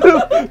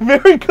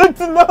 Very good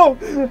to know.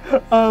 You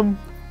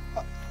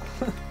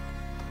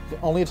can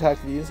only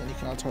attack these, and you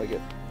cannot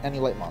target any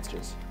light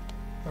monsters.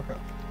 Okay.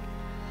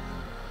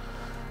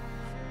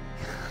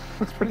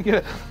 That's pretty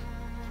good.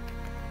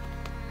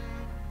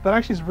 That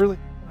actually is really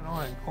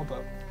annoying. Hold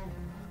up.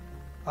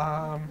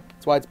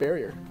 That's why it's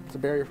barrier. It's a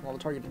barrier from all the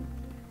targeting.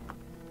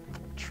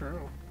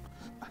 True.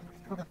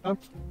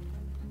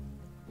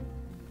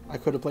 I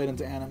could have played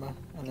into Anima,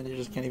 and then you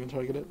just can't even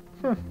target it.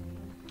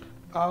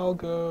 I'll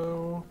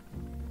go.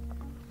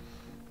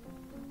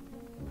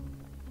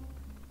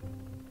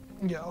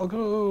 Yeah, I'll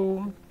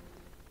go.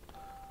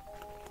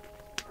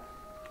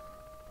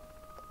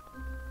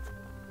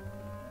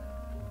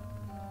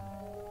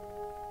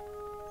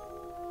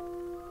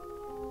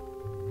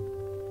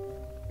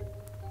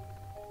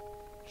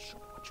 Show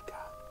me what you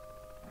got.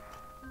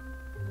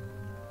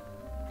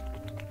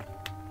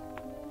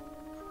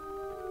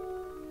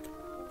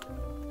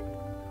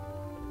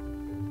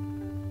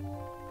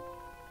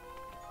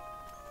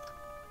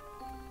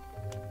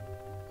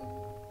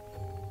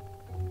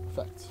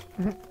 Effect.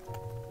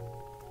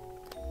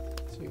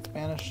 So it's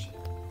banished.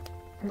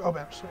 I'll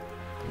banish it.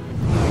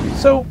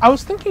 So I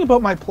was thinking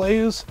about my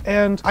plays,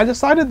 and I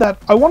decided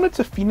that I wanted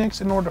to Phoenix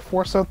in order to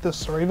force out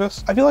this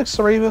Saravis. I feel like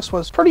Saravis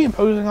was pretty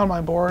imposing on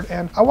my board,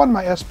 and I wanted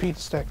my SP to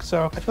stick,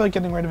 so I feel like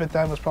getting rid of it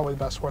then was probably the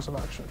best course of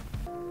action.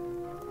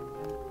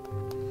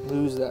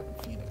 Lose that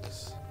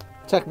Phoenix.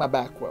 Protect my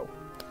back row.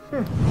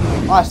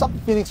 I stopped the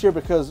Phoenix here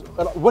because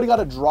it would have got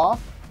a draw,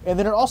 and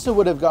then it also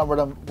would have gotten rid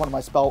of one of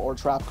my spell or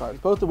trap cards,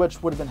 both of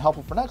which would have been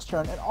helpful for next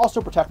turn and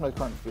also protect my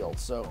current field.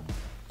 So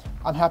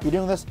I'm happy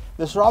doing this.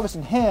 The Saravis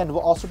in hand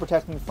will also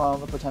protect me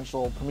from a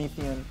potential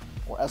Promethean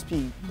or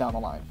SP down the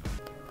line.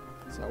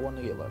 So one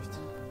negate left. To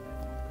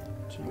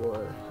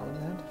your, how many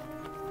hand?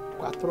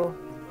 Cuatro?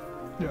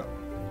 Yeah.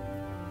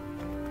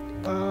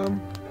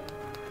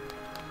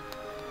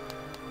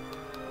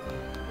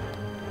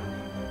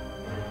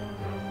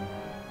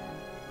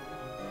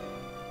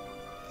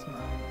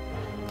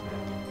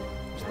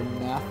 What's the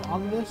math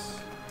on this?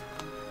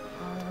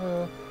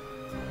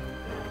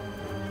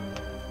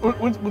 What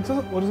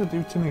does it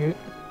do to negate?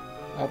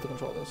 I have to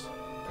control this.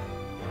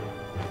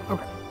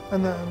 Okay.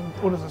 And then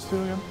what does this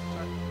do again?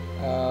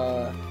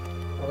 Sorry.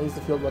 Release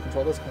the field while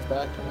control this, comes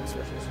back, and then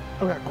switches.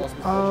 Okay, cool.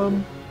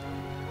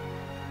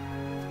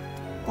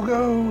 We'll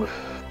go.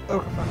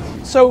 Okay,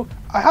 fine. So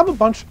I have a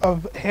bunch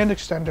of hand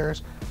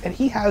extenders, and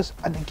he has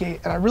a negate,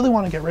 and I really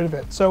want to get rid of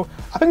it. So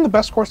I think the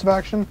best course of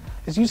action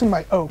is using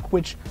my oak,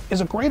 which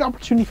is a great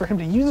opportunity for him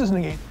to use his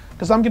negate,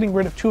 because I'm getting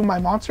rid of 2 of my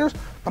monsters,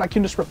 but I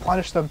can just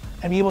replenish them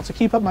and be able to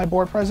keep up my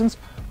board presence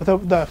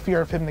without the fear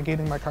of him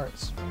negating my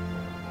cards.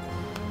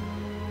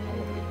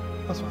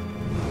 That's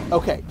fine.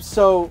 Okay,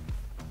 so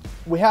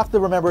we have to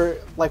remember,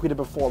 like we did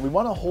before, we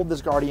want to hold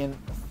this Guardian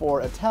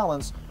for a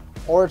talents,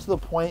 or to the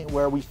point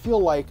where we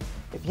feel like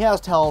if he has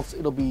talents,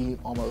 it'll be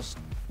almost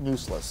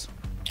useless.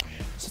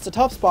 So it's a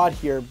tough spot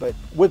here, but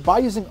by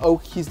using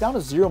Oak, he's down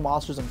to 0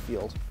 monsters in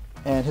field,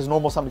 and his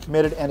normal summon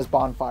committed, and his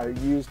bonfire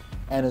used,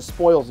 and his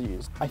spoils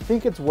used. I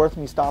think it's worth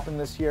me stopping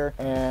this here,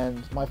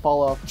 and my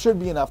follow-up should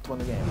be enough to win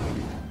the game.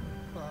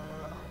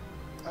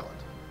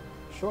 Island.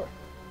 Sure.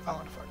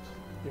 Island effect.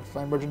 You have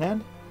Flame Bridge in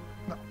hand?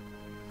 No.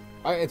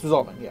 It's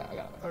resolving, yeah, I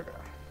got it. Okay.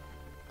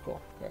 Cool,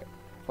 alright.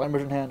 Flame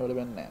Bridge in hand would have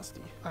been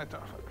nasty. I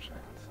don't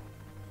understand.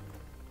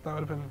 That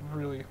would have been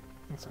really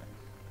insane.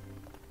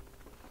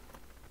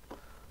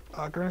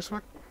 Gurney's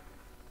effect?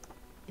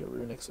 Your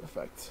Runic's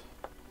effect.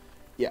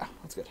 Yeah,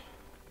 that's good.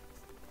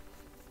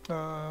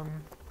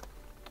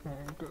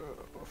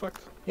 Effect?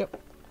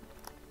 Yep.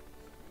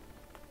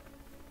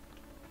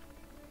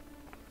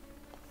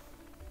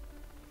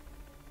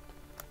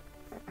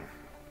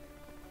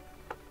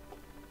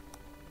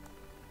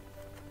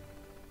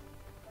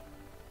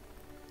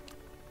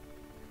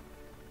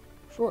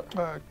 Sure.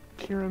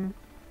 Kieran.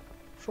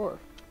 Sure.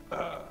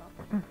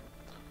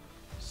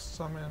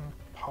 Summon,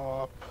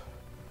 pop.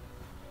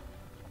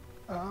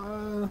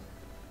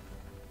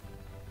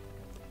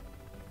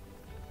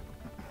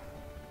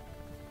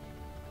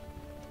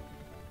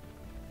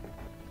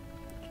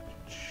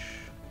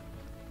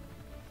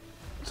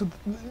 So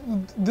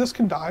this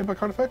can die by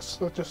card effects?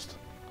 So it just...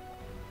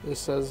 This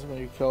says when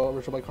you kill a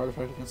ritual by card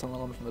effect, you can summon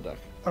one from the deck.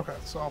 Okay,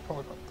 so I'll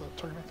probably put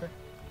the targeting thing.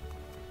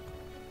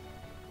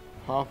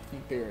 Pop the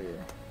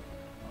barrier.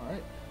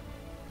 Alright.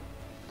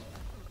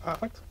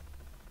 Effect?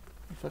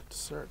 Effect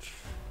search.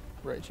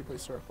 Right, you play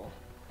circle.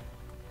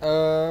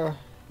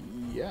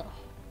 Yeah.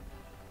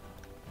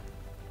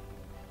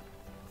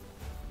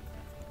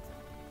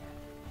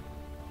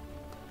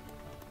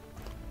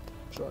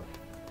 Sure.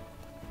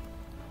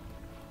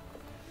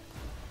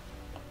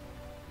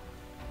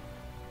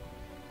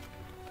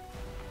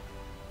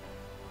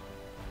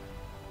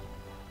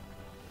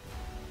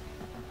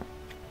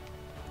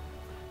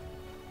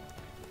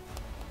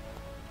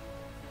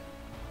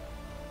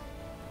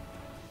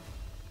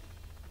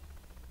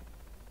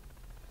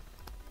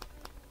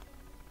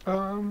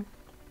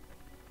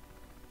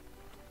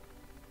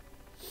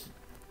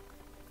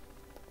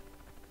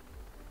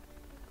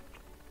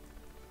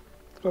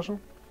 Special?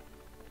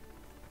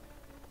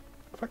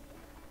 Effect?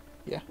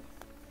 Yeah.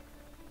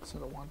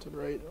 Set a wanted,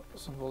 right?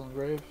 Symbol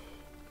engrave.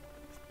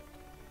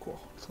 Cool.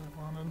 So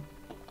wanted.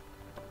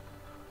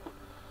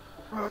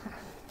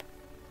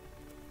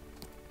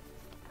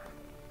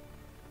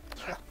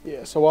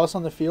 Yeah, so while it's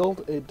on the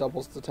field, it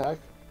doubles its attack.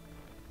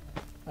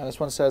 And this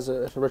one says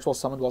if a ritual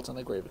summoned while it's in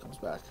the grave, it comes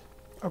back.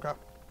 Okay.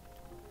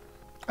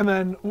 And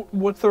then,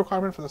 what's the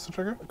requirement for this to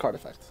trigger? A card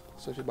effect.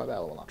 So if you buy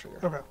battle, it will not trigger.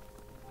 Okay.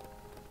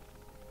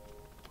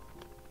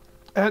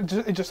 And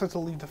it just has to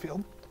leave the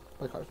field?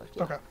 By card effect,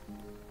 yeah. Okay.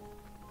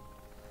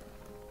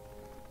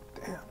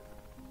 Damn.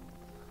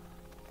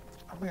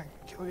 I don't think I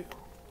can kill you.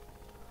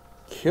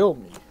 Kill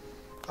me?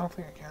 I don't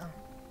think I can.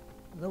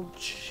 No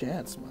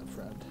chance, my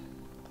friend.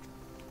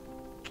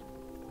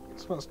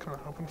 That's what I was kind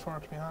of hoping for,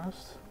 to be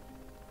honest.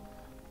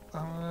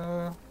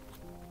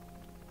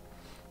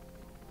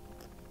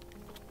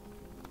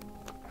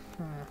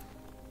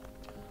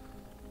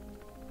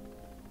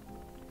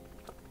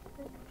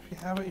 If you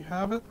have it, you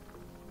have it.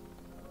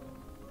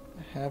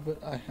 I have it,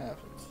 I have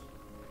it.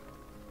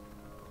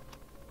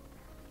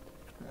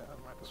 Yeah, I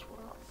might as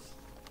well.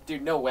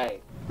 Dude, no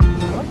way.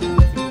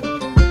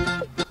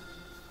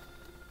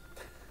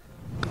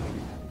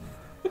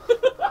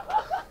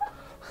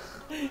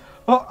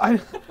 Well,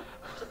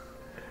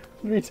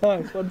 3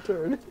 times, 1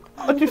 turn.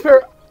 to be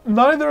fair,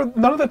 none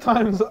of the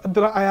times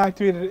that I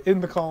activated it in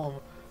the column,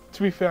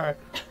 to be fair.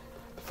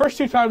 The first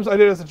 2 times I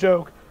did it as a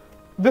joke.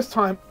 This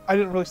time, I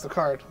didn't release the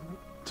card.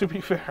 To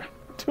be fair.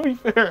 To be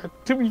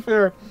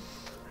fair.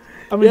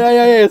 I mean,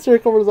 Yeah,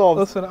 circle resolved.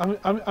 Listen,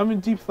 I'm in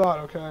deep thought,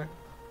 okay?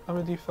 I'm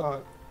in deep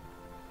thought.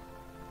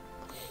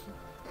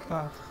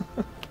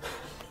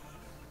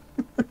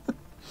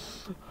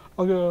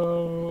 I'll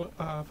go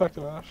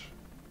effective Ash.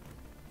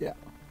 Yeah.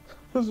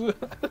 That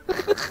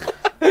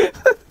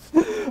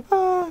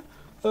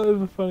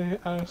was funny.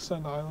 Ash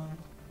Sand Island.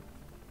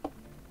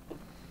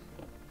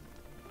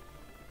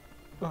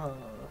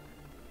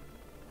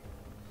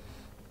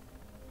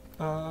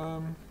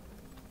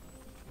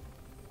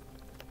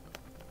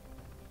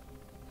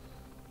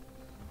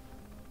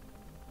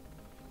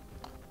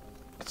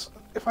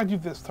 if I do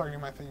this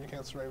targeting my thing, you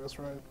can't survive this,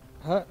 right?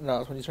 Huh? No,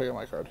 it's when you target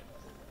my card.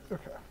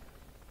 Okay.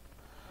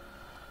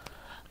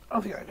 I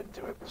don't think I can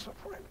do it. There's no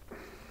point.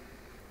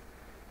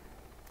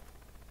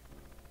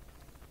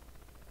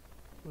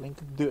 Link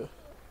 2.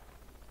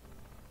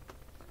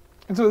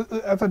 And so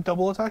that's a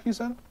double attack, you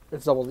said?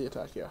 It's double the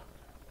attack, yeah.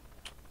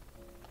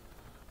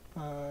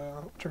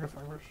 Trigger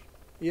fingers.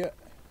 Yeah.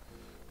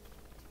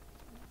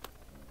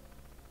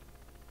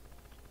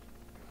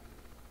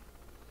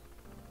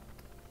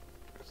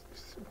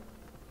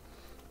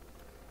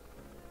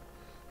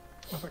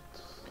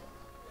 Perfect.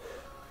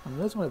 And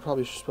that's what I'm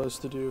probably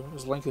supposed to do,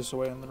 is link this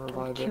away and then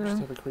revive it. Just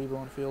have a Karibo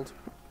on field.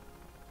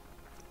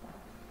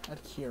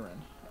 At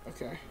Kieran.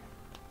 Okay.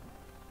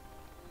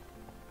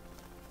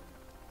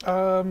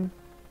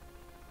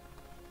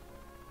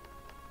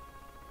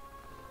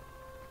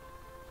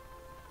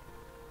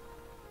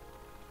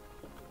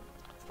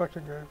 Spectre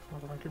Grave,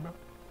 another monkey bow.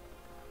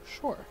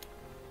 Sure.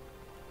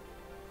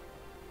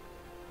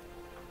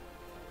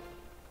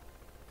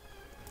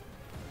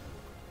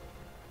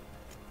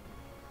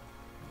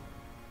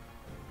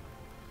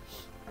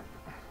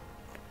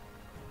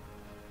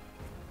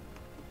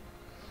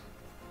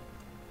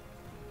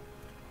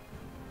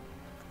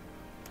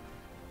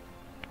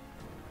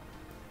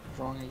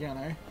 Wrong again,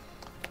 eh?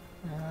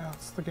 Yeah,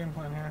 that's the game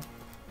plan here.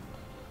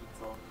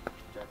 So,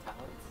 your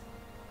talents.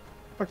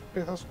 Spectre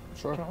Bathos.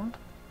 Sure.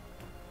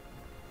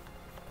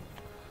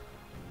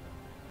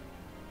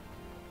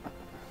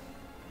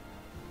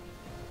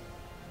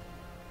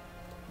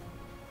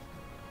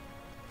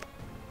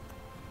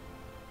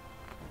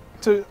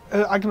 So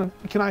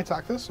can I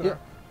attack this? Or? Yeah.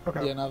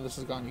 Okay. Yeah, now that this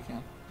is gone, you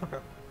can. Okay.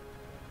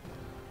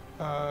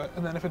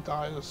 And then if it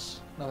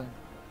dies, Nothing.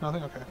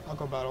 nothing. Okay, I'll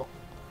go battle.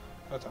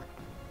 Attack.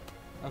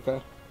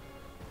 Okay.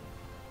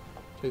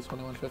 Pays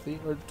 2150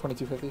 or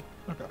 2250.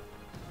 Okay.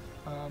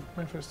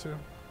 Main phase 2.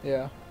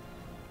 Yeah.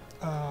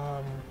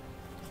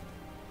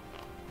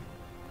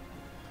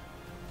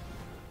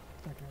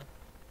 Thinking.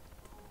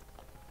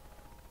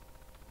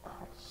 Oh,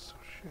 so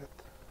shit.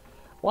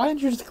 Why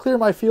didn't you just clear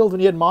my field when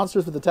you had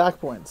monsters with attack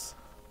points?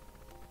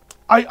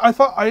 I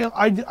thought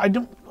I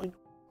don't like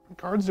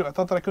cards do. I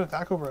thought that I could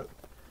attack over it.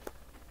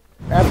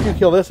 After you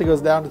kill this, it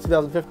goes down to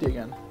 2050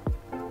 again.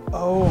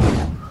 Oh.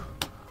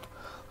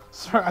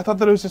 Sorry, I thought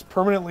that it was just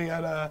permanently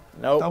at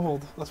Nope.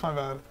 doubled. That's my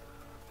bad.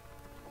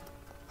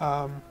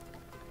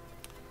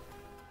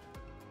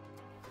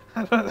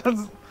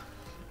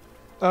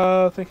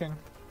 That's, thinking.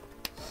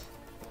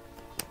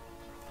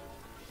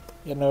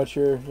 You know what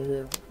your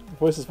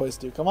voices voice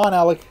do. Come on,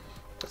 Alec.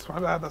 That's my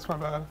bad. That's my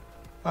bad.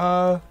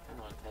 I'm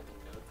not typing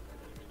notes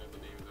and I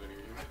don't even know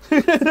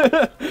the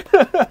names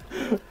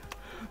of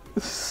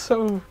any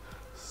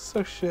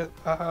So shit.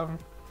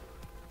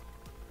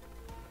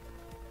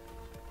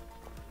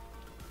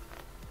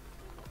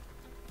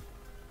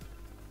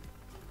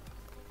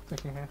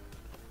 Thinking here.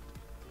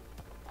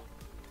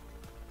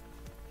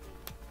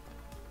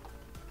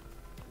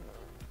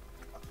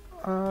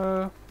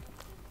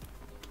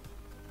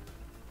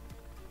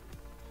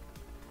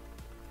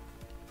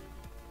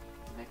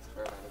 Next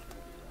turn, I was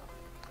gonna be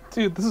rough.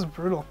 Dude, this is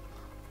brutal.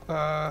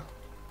 You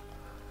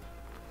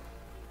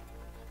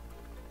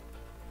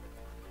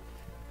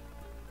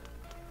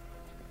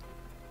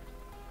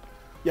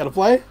gotta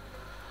play?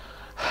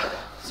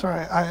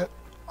 Sorry, I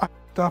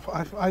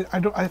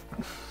don't.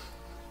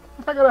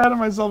 I got ahead of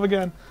myself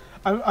again.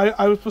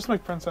 I was supposed to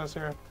make princess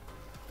here.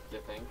 You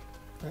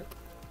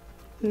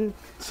think?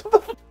 Shut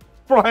the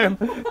Brian,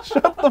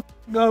 shut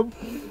the up.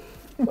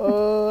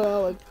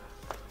 Alec.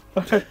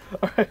 Okay,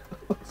 alright.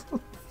 Let's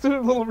do a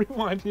little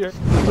rewind here. I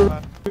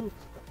was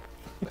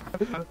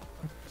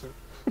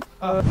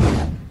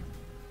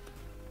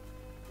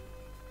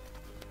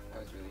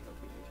really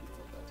hoping you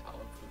told that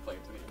talent to play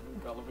to the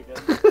Inman realm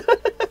again.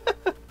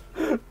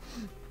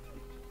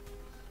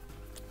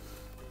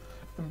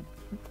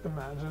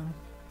 Imagine.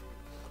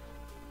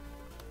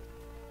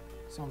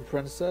 Some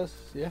princess.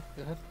 Yeah,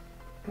 go ahead.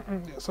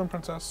 Yeah, some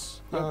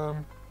princess. Yep.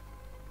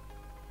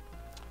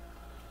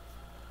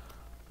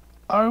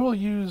 I will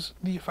use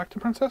the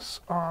effective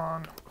princess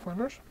on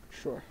Flanders.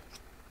 Sure.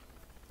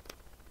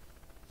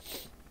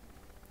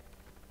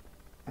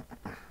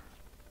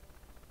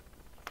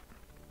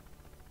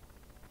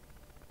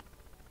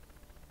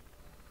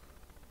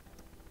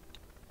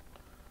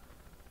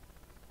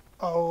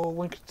 I'll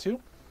link 2.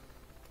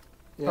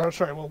 Yeah. Or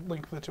sorry, we'll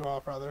link the 2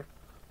 off rather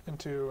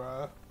into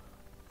a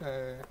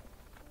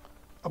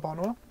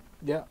Bonua.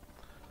 Yeah.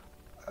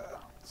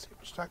 Let's see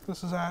which stack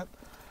this is at.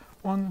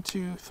 1,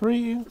 2,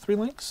 3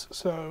 links.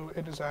 So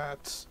it is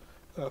at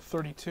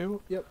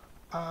 32. Yep.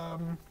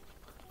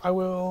 I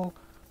will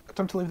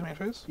attempt to leave the main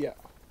phase. Yeah.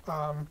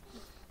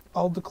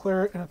 I'll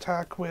declare an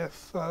attack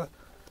with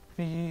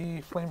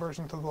the flame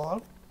version to the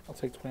below. I'll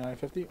take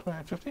 2950.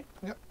 2950.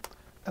 Yep.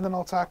 And then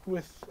I'll attack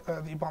with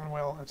the bomb and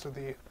whale into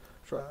the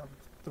Sure.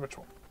 the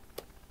ritual.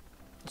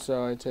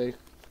 So I take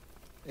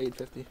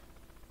 850.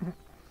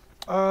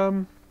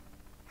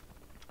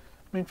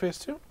 Main phase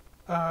 2.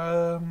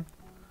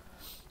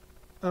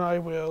 and I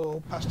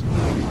will pass to you.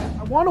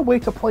 I want a way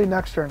to play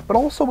next turn, but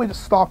also a way to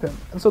stop him.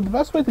 And so the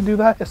best way to do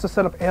that is to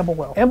set up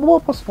Amble Amble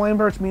plus Flame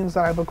Birch means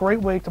that I have a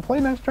great way to play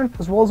next turn,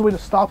 as well as a way to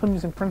stop him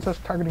using Princess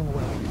targeting the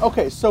Will.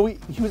 Okay, so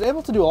he was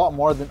able to do a lot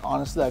more than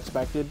honestly I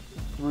expected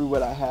through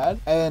what I had,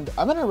 and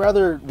I'm in a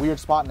rather weird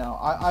spot now.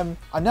 I'm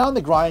now in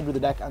the grind with a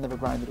deck I never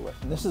grinded with,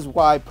 and this is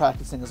why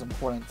practicing is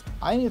important.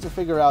 I need to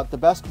figure out the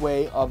best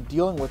way of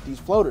dealing with these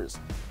floaters.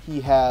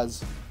 He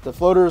has the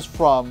floaters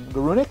from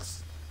Garunix,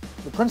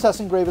 the Princess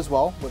Engrave as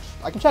well, which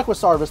I can check with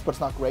Sarvis, but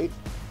it's not great.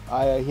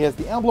 He has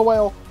the Amble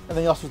Whale, and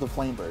then he also has the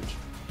Flame Birch,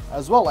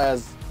 as well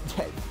as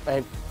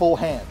a full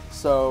hand.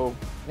 So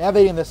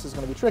navigating this is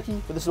going to be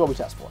tricky, but this is what we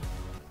test for.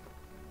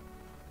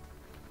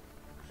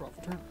 Draw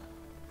for turn.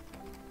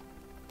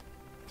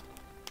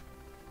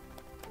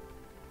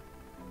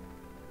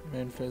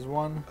 Main phase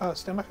 1.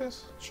 Standby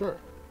phase? Sure.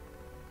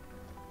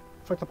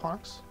 Effect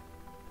Onyx.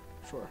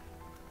 Sure.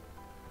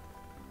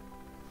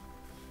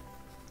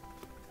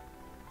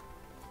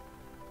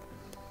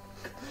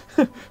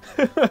 So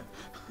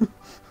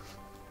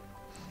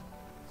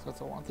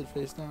that's a wanted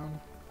face down.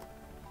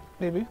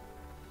 Maybe.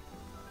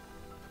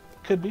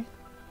 Could be.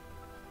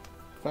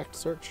 Effect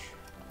search.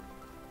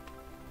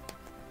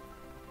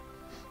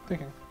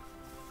 Thinking.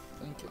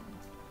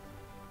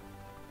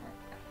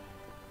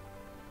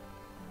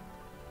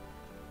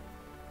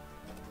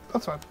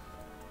 That's fine.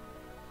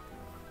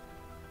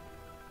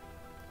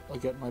 I'll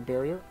get my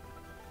barrier.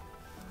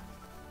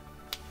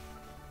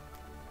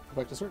 Go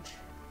back to search.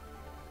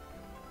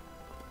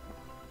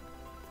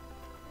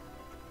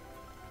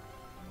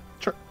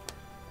 Sure.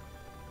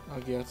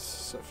 I'll get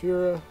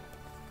Saphira.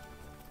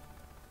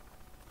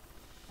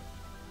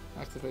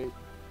 Activate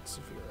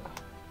Saphira.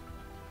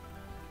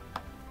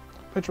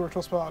 Pitch a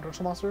ritual spell, add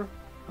ritual monster.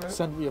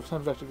 Right? We have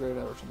send Vector Grave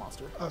at Ritual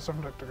Monster. Send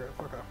from Vector Grave.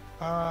 Okay.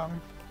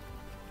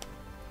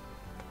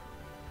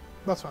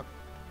 That's fine.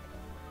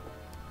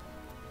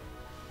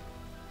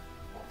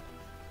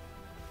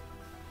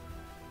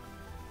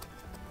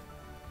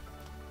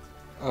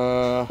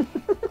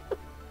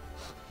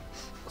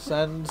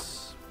 Send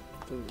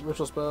the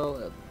ritual spell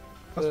and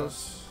That's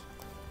this.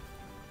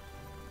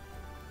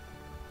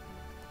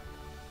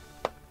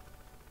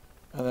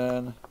 And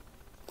then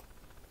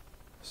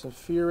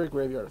Saphira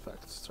Graveyard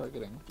Effects,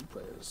 targeting the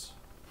players.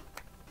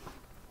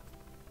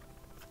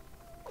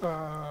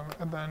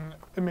 And then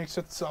it makes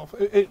itself.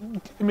 It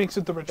makes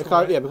it the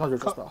ritual. Yeah, it becomes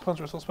ritual spell.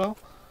 Becomes ritual spell.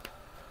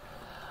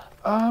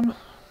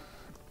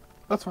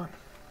 That's fine.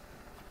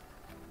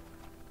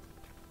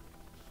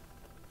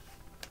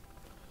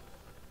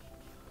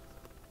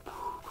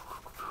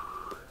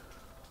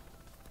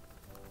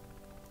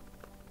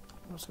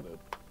 I'm just gonna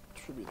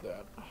tribute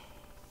that.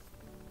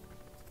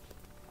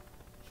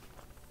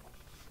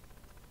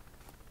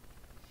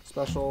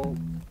 Special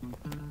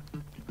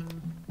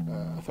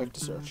effect to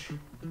search.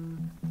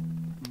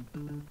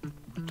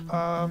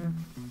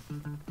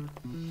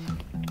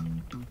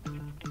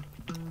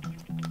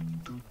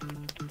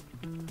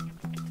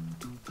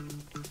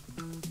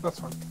 That's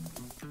fine.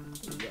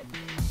 Yep.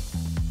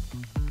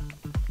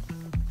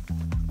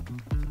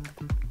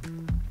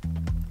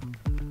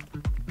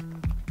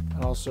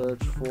 And I'll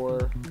search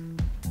for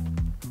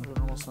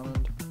normal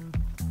summoned.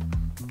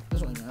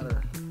 Doesn't really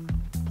matter.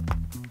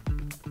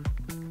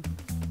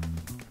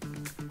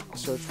 I'll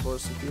search for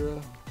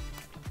Saphira.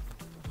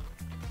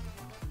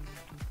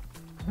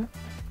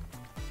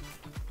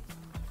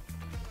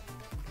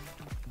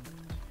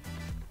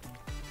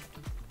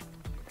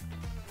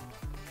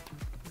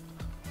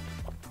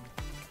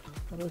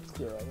 How do I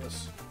clear all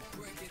this?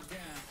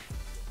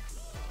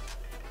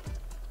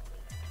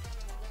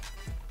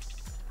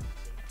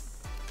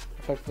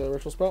 Effect the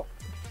ritual spell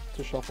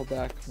to shuffle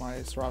back my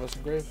Serratus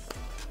Engrave.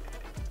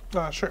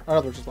 Sure. Or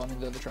other just let me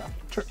do the trap.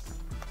 Sure.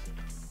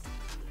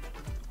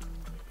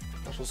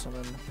 Special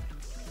summon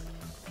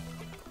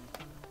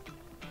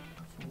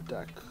from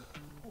deck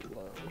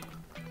low.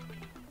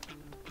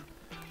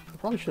 I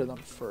probably should have done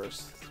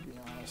first, to be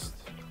honest.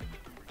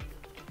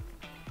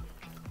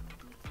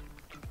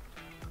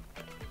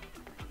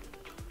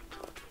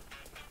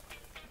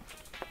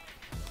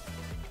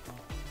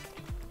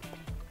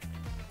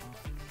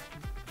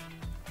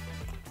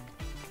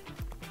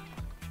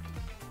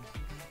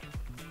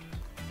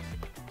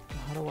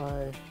 How do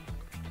I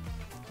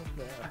get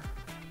there?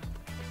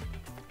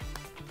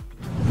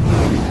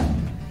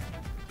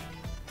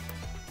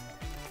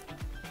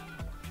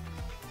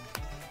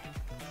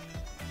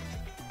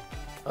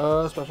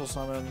 Special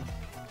summon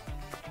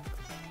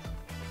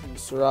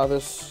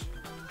Serratus.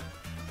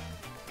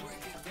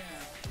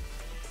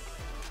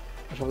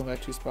 I'm shuffling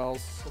back 2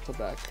 spells. I'll put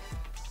back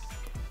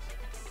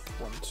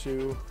 1,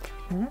 2.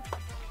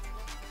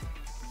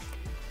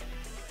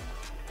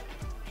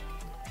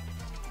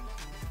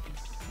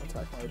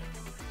 Attack mode.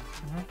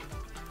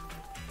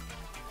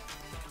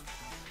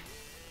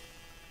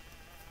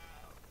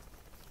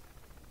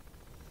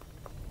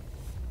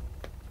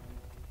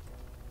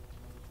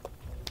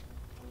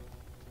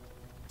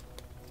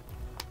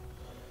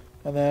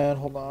 And then,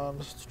 hold on.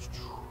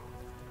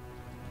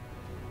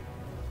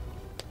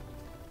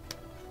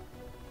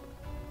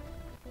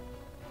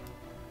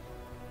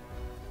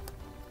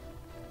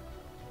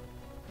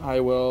 I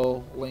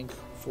will link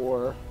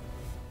for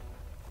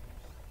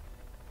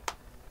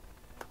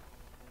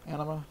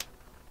Anima.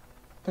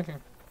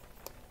 Thinking.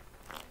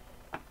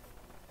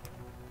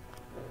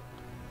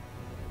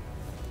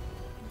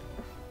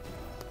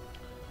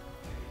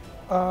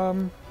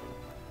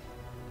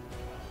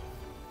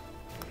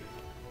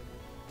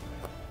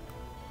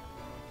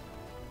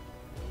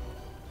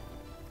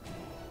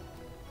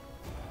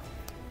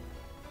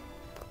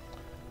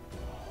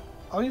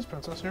 I'll use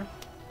Princess here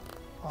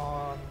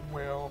on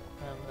Whale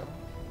and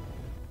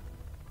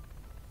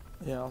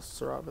Yeah, I'll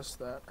Cerberus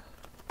that.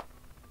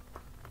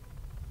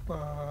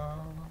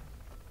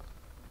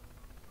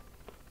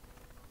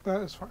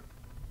 That is fine.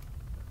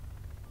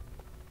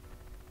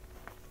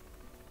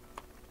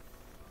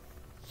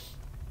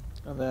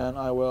 And then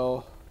I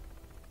will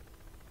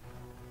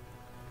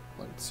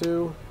link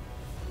 2.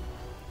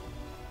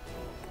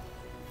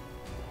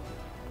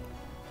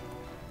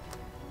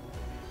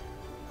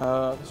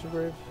 This is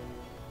brave.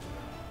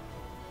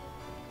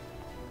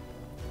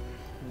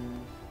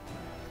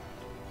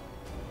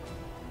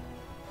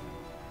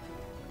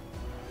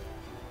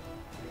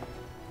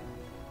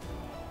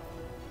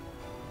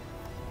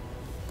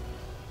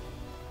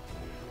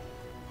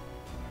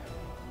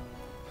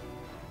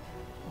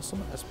 I'll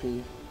summon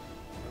SP.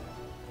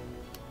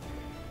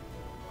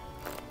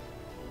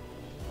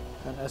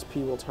 And SP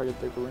will target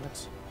the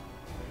Garunix.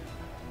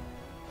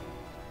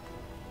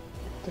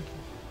 Thank you.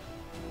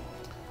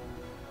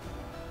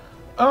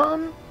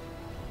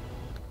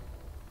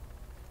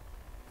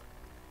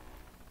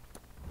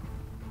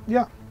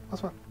 Yeah,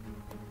 that's fine.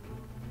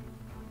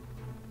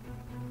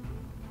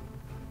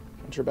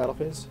 Enter battle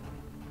phase.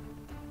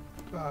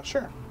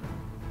 Sure.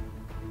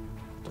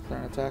 Declare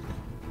an attack.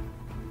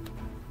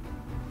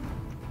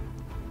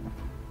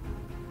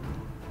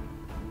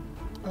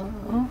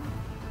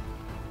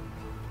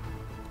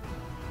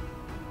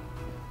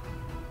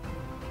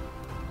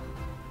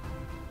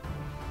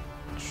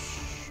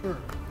 Sure.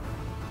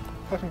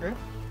 Second grade.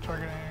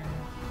 Targeting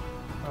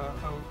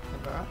Oak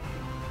and Dash.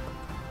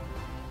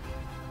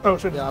 Oh, it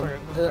shouldn't Yeah,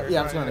 target. Doesn't target. yeah,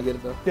 I'm just Right, gonna get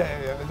it though. Yeah,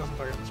 it doesn't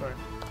target. Sorry.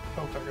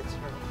 Oak targets.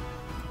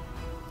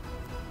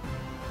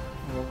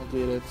 I will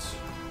negate it.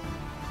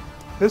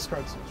 This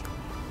card's so strong.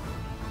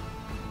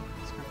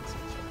 This card's so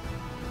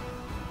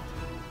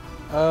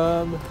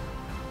strong.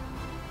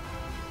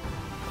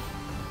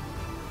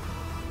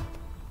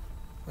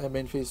 I have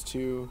main phase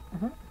 2.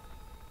 Mm-hmm.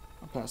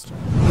 I'll pass turn.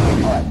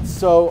 Alright,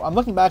 so I'm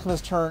looking back on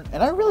this turn,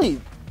 and I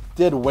really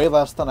did way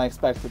less than I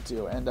expected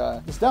to, and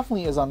this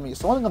definitely is on me.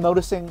 So one thing I'm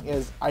noticing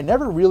is I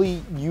never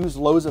really used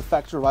Lowe's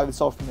effect to revive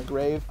itself from the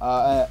grave,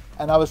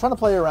 and I was trying to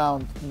play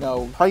around, you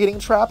know, targeting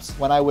traps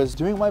when I was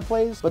doing my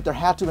plays, but there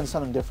had to have been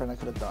something different I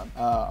could have done.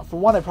 For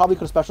one, I probably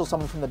could have special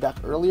summoned from the deck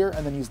earlier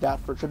and then used that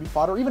for tribute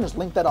fodder, or even just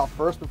link that off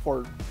first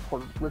before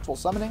ritual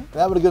summoning.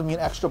 That would have given me an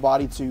extra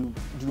body to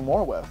do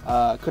more with.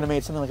 Could have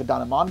made something like a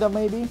Donamanda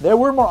maybe. There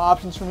were more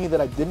options for me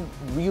that I didn't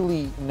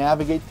really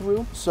navigate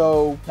through.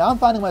 So now I'm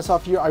finding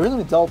myself here. I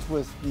really dealt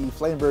with the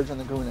Flamebirds and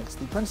the Grunix.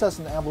 The Princess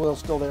and the Amber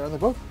still there, and they're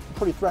both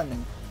pretty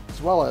threatening,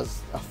 as well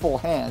as a full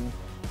hand.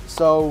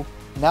 So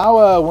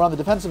now we're on the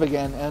defensive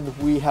again, and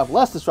we have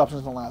less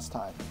disruptions than last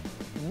time.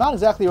 Not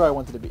exactly where I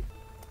wanted to be.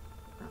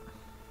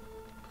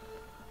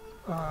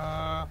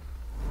 Yeah,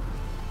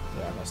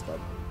 Yeah, I messed up.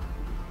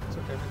 it's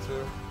okay, me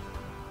too.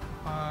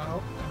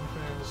 Oh, and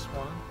phase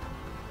 1.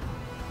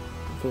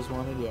 Phase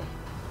 1, yeah.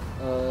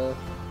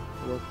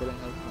 Worth putting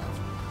out now.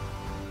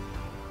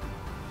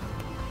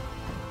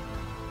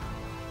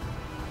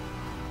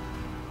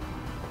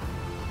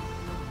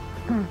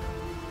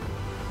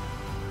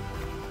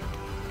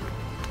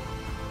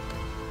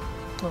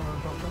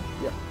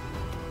 Yeah.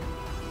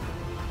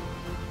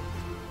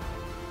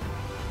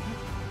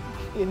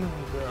 Kidding me,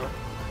 bro?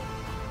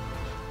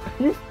 Are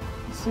you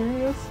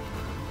serious?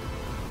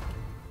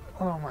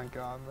 Oh my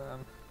god, man.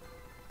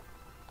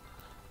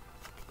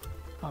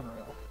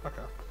 Unreal.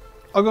 Okay.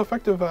 I'll go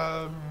effective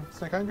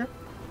Snake Anger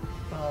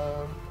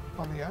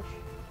on the Ash.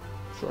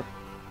 Sure.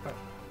 Right.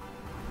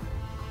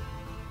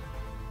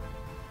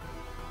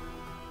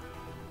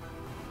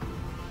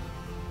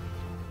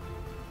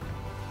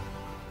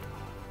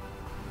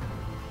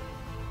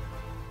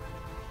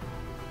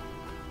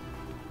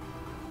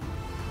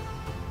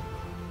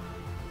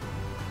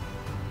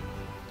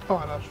 Oh,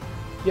 I Ash.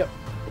 Yep.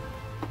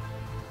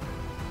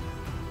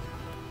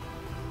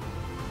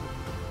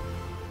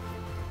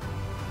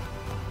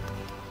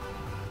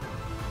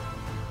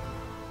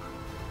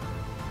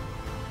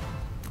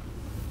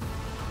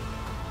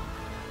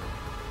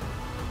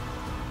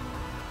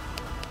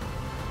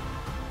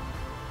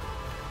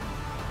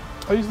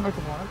 I'll use the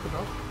effective one, good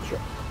job. Sure.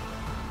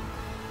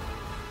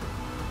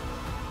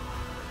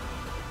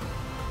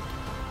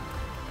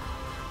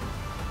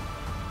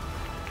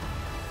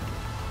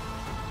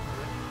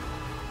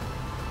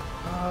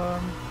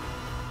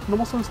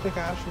 Normal summon Snake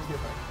Ash is the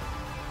effect.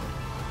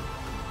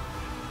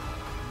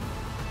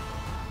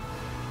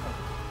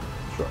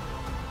 Sure.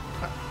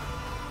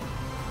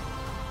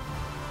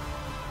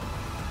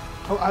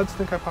 I'll add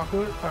Snake Eye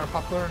popular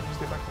and use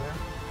the effect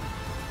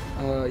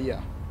there.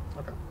 Yeah.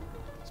 Okay.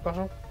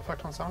 Special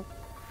effect on sound.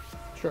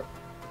 Sure.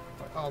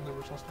 I'll do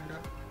original snake guy.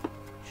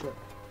 Sure.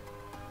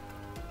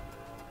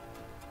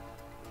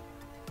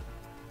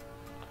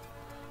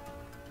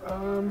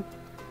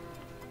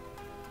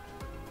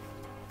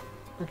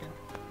 Okay.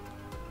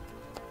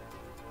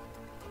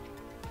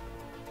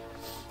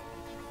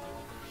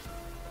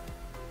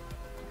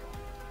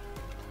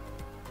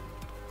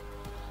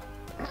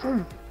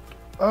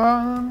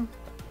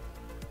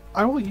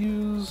 I will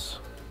use.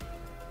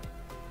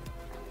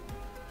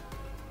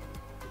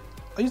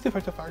 I'll use the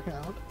effective fire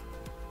cannon.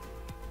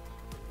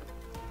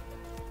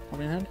 How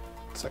many in hand?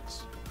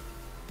 6.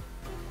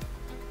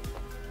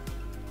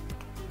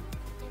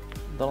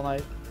 Dull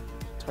Knight.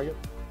 Target.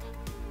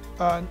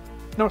 No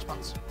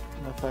response.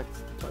 No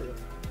effect. Target.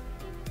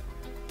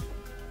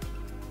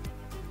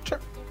 Sure.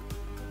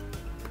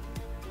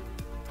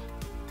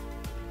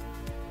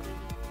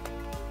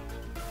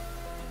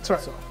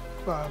 Sorry. So,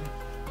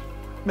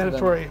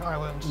 Mandatory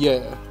island.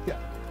 yeah. Yeah.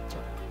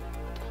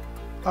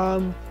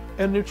 Sorry.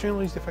 And new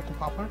channel use the effective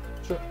poplar.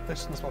 Sure.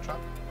 Placed in the spell trap.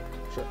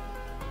 Sure.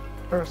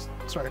 Or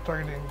sorry,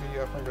 targeting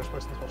the fingers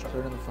placed in the spell trap.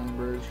 Turn in the Flame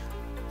Bridge.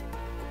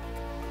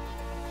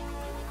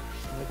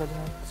 How many cards do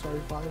you have? Sorry,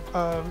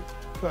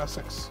 5?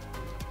 6.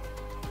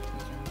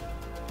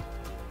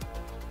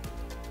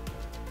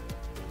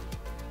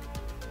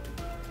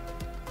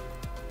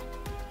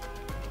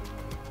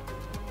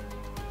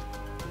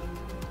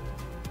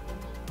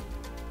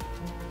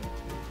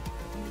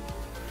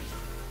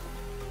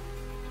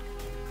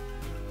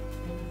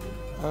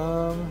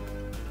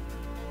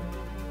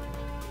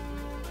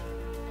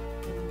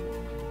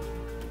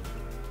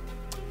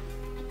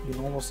 You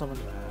normal summon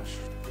Ash.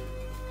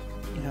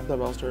 You have that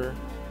Belster.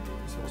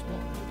 So small.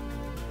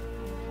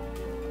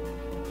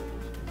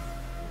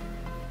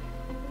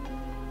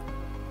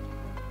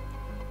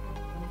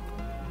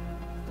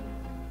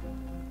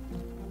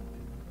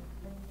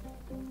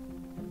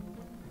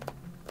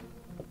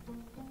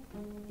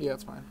 Yeah,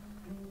 it's fine.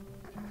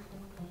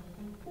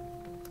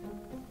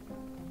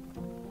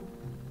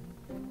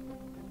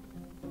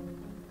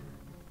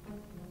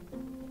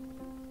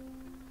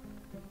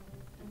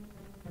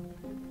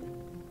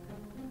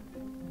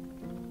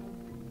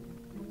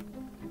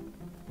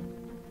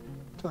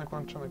 Turn like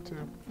 1, turn like 2.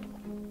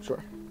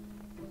 Sure.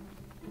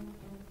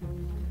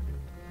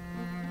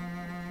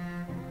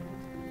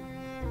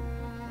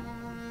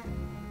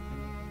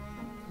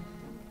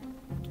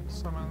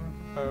 Summon,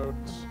 oak,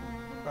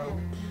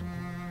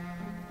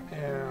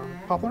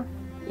 and poplar.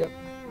 Yep.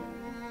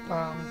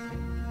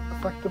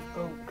 Effective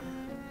oak.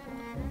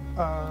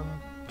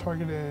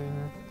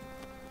 Targeting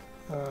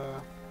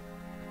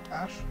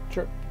Ash.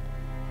 Sure.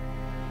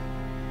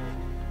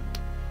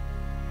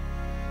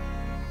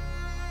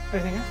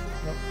 Anything else?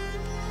 Nope.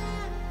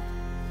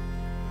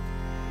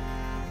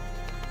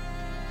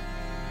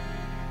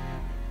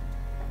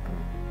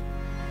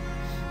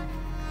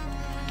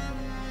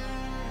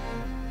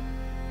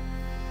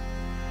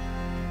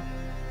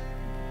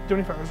 Do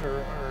any fires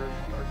or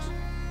darts?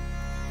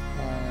 I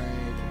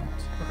do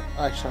not. Okay.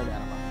 Actually, I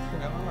have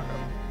Anima.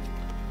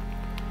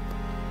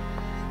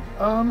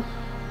 Yeah,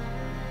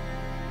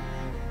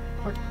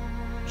 okay.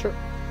 Sure.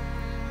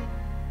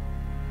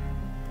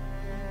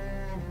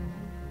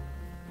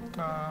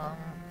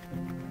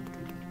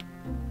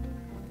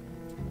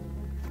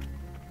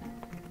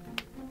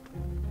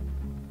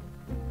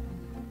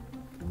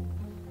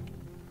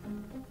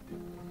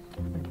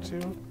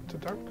 Two to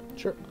dark.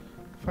 Sure.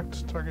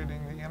 Effect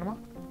targeting the anima.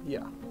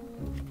 Yeah.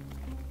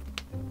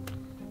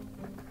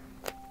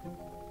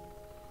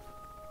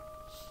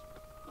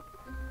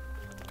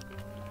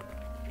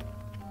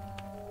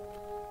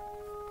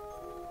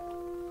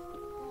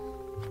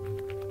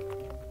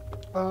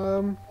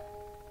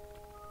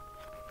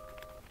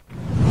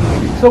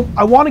 So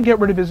I want to get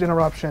rid of his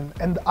interruption,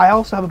 and I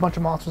also have a bunch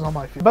of monsters on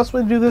my field. The best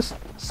way to do this: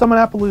 summon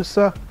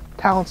Appaloosa,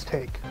 talents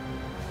take.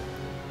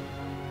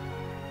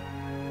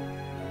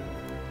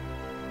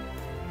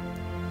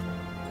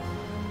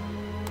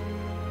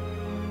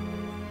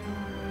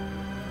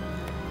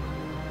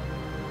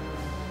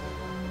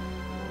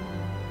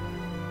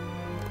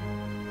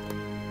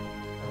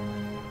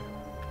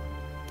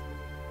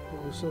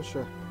 So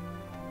sure.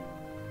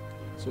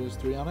 So there's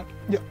 3 on it?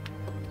 Yep.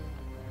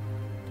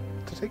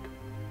 To take.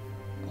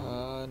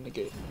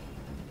 Negate.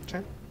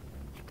 Chain.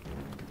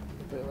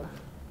 Veiler.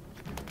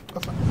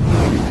 That's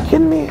fine.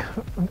 Kidding me?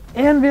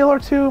 And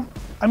Veiler too?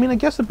 I mean, I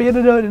guess a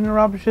beta did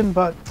interruption,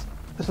 but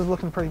this is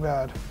looking pretty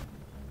bad.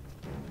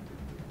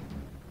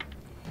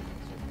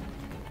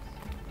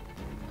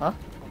 Huh?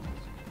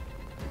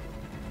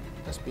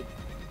 SP.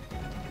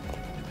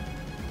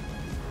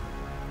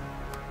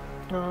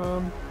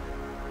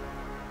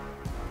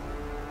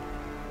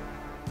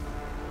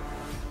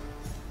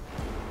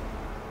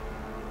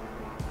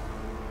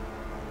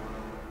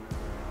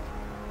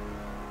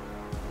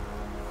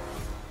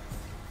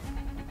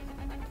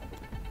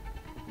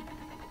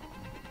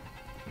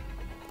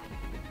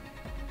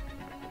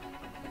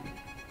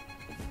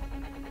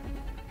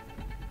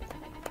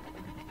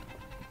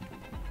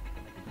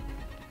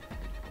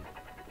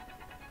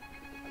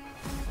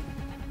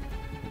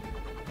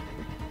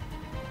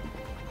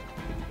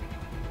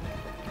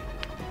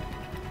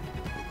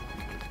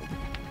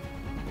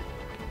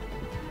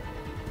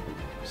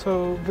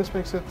 So this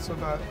makes it so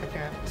that I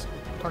can't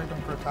target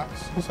them for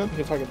attacks, you said? You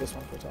can target this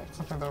one for attacks.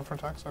 I'll target them for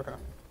attacks? Okay.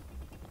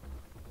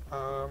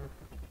 I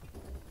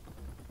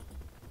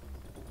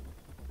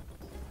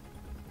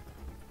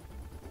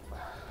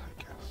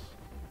guess.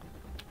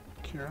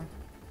 Kieran.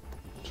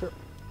 Sure.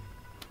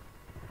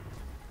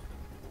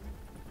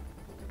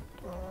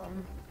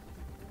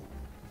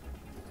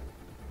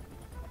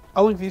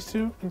 I'll link these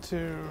two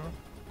into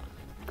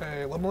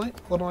a Lemonite.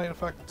 Lemonite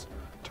effect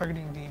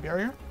targeting the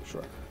barrier.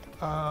 Sure.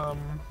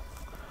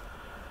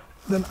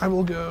 Then I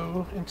will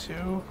go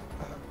into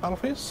battle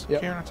phase.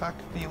 Yep. Kieran attack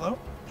the low.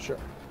 Sure.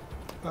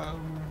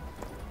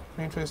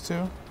 Main phase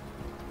 2.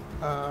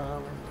 I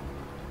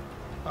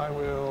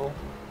will.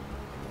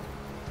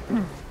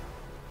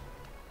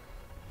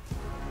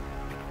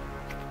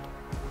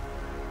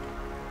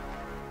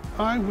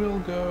 I will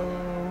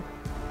go.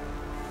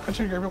 Can I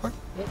check your real quick?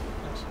 Yep.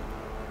 Thanks.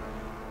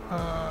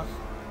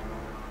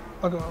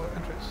 I'll go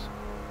end phase.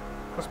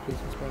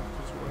 Speaking spell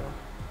as well.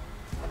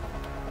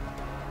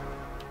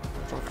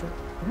 Drop turn.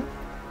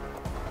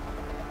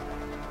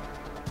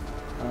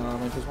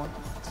 Make this one.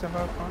 Stand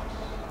by box.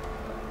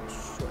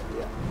 Sure,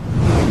 yeah.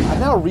 I'm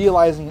now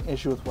realizing an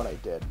issue with what I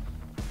did.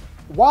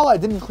 While I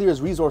didn't clear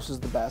his resources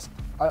the best,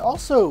 I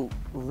also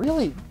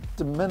really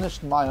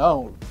diminished my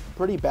own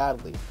pretty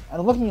badly. And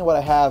I'm looking at what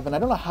I have, and I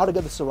don't know how to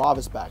get the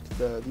Saravis back,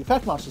 the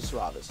effect monster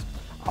Saravis.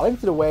 I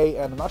linked it away,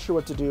 and I'm not sure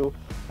what to do,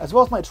 as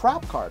well as my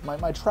trap card.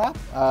 My trap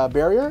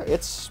barrier,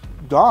 it's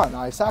gone.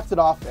 I sacked it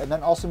off, and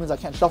that also means I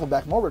can't shuffle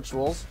back more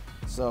rituals,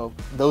 so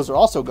those are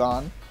also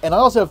gone. And I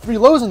also have 3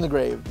 lows in the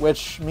grave,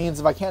 which means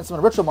if I can't summon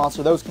a ritual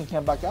monster, those can't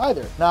come back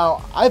either.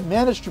 Now, I've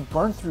managed to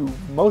burn through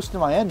most of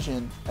my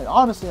engine, and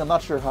honestly, I'm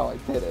not sure how I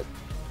did it,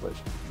 which is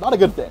not a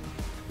good thing.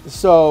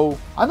 So,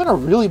 I'm in a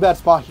really bad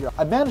spot here.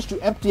 I managed to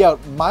empty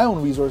out my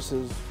own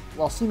resources,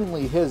 while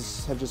seemingly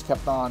his have just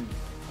kept on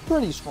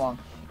pretty strong.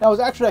 Now, his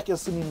extra deck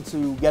is seeming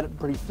to get it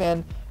pretty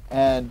thin,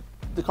 and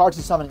the cards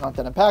he's summoning aren't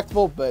that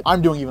impactful, but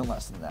I'm doing even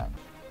less than that.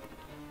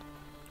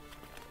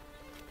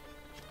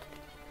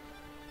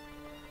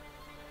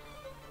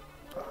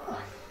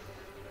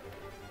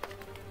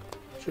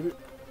 Tribute?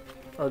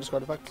 Or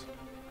discard effects?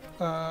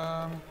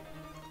 That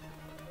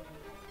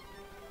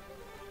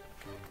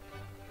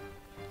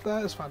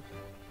is fine.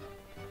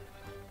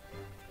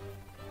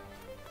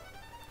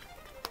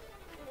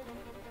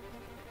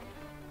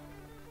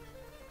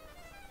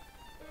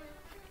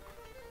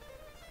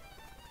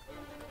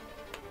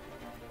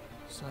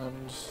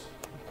 Send,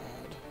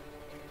 add,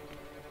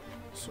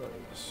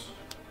 service.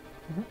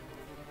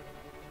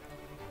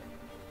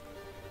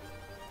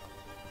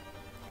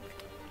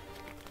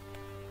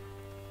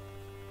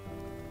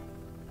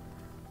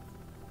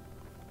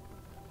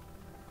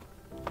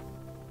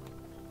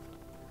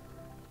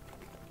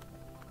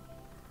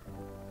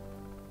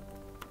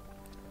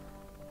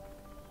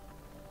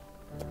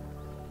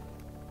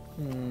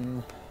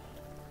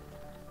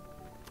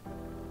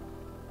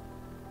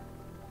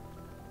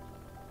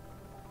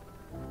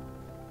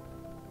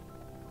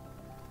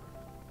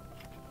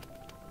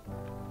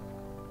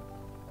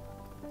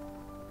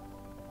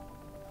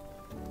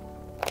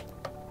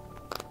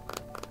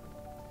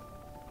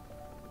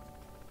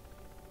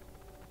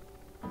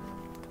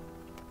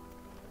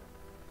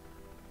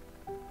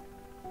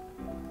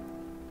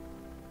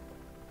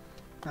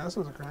 Yeah, this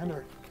is a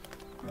grinder.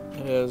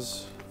 It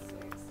is.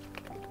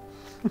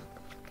 I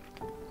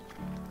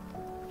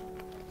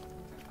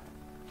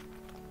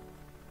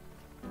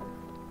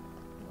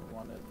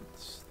wanted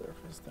their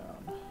face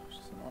down, which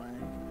is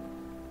annoying.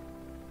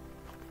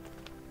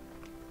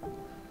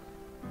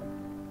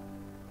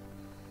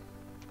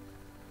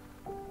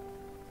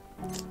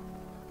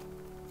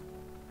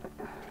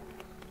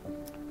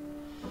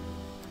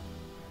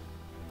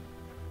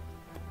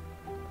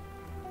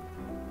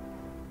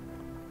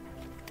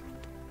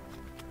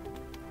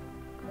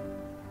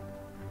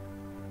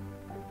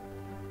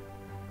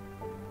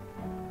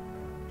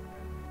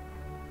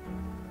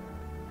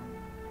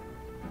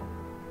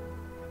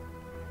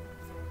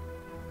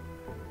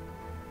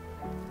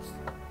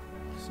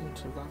 Seem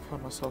to have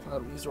found myself out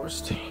of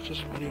resourced, which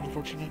is really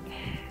unfortunate.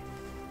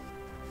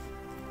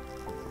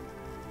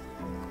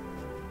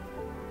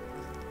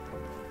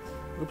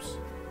 Oops.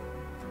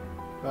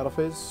 Battle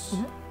phase.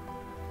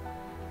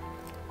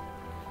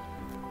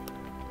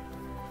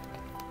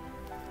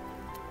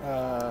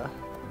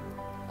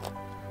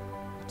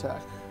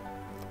 Attack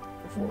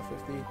for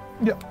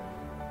 450. Yep.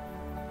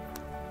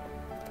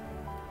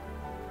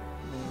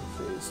 Main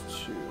phase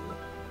 2.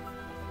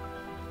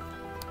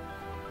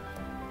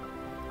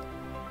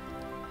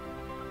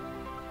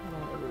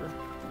 Don't ever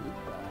eat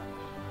that.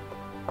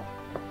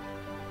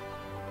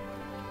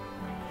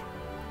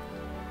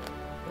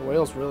 The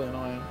whale's really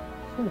annoying.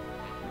 How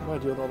do I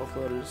deal with all the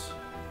floaters?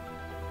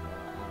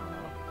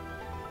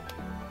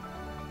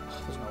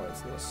 There's no way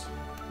it's this.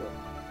 But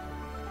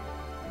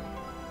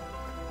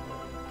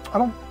I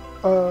don't.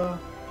 I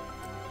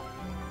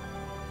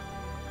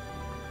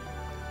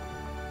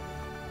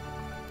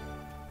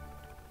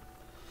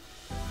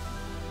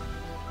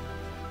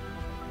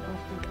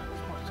don't think I was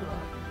supposed to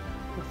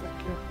Thank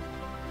you.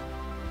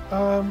 No,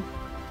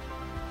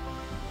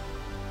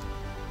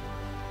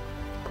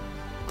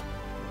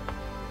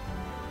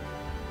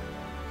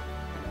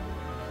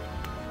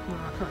 I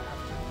kind of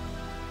have to.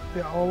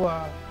 Yeah, I'll,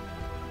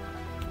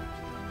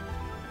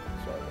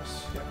 Sorry, this.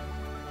 yeah.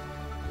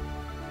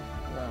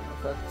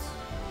 Effects.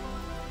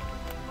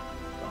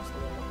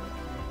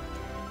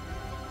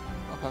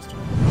 I'll pass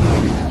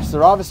turn. So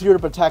they're obviously here to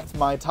protect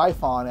my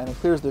Typhon, and it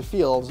clears the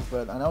field,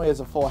 but I know he has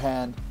a full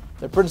hand.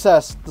 The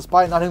Princess,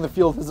 despite not hitting the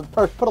field, has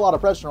put a lot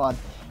of pressure on.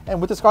 And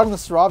with discarding the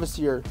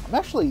Saravasir, I'm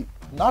actually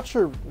not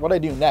sure what I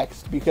do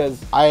next,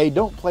 because I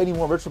don't play any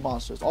more ritual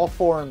monsters, all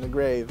 4 are in the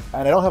grave,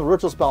 and I don't have a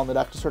ritual spell in the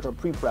deck to search on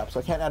pre-prep, so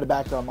I can't add a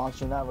background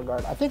monster in that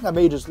regard. I think I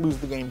may just lose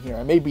the game here.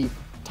 I may be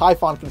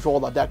Typhon control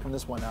that deck from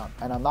this one out,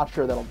 and I'm not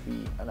sure that'll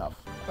be enough.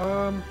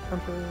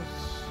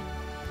 Emperor's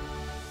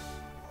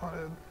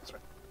wanted. Sorry.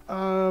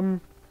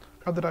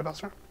 Grab the die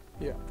buster.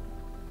 Yeah.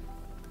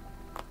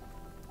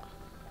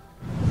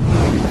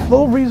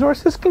 Flow of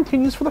resources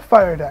continues for the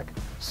fire deck.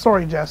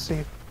 Sorry,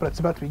 Jesse, but it's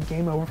about to be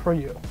game over for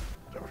you.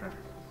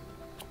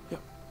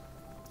 Yep.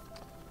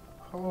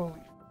 Holy.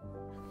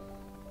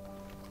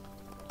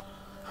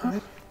 Huh?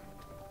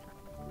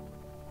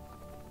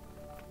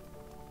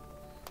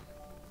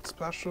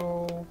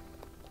 Special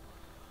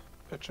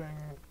pitching.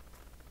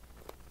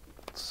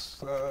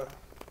 It's,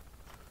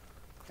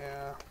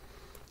 yeah.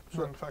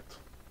 Sure. In fact.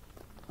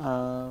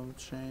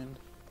 Chain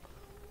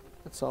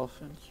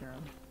itself and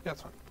Kieran. Yeah,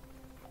 it's fine.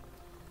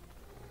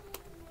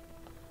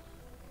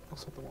 I'll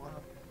set the one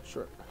up.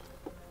 Sure.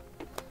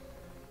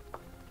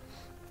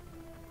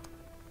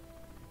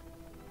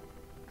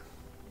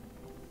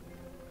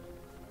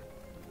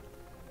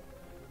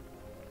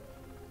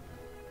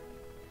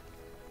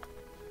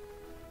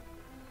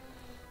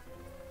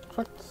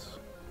 Perfect.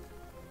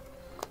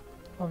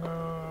 I'll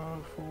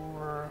go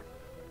for.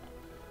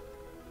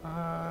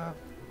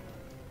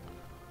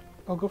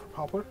 I'll go for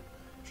Poplar.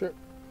 Sure.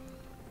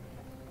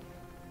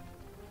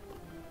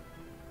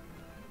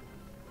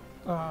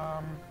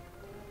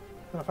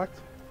 In effect.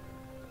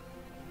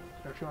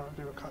 Or if you want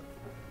to do a cut.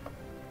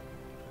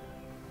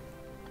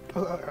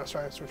 Oh,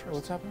 sorry, I searched first.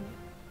 What's happening?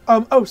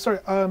 Oh, sorry.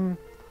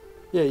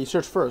 Yeah, you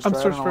search first. I'm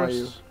right? searched I don't know why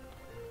first.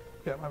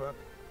 Yeah, my bad.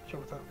 Sure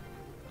with that.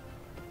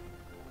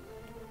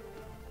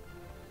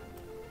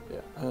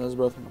 Yeah, and those are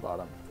both on the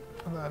bottom.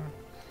 And then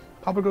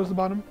Poplar goes to the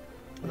bottom,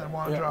 and then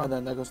one drop. And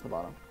then that goes to the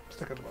bottom.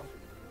 Stick at the bottom.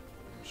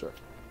 Sure.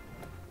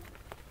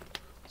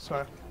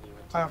 Sorry,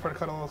 I offered to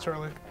cut a little too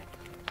early.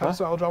 Huh?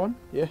 So I'll draw one.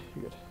 Yeah,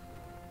 you're good.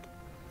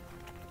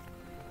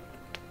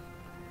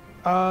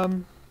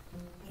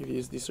 You've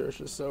used these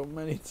searches so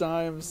many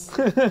times.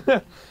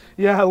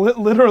 Yeah,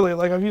 literally.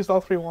 Like I've used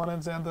all 3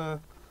 one-ins and the.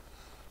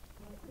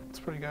 It's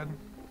pretty good.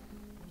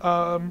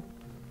 Normal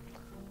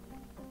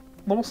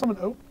summon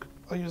Oak.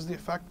 I'll use the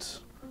effect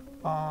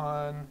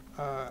on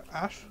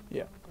Ash.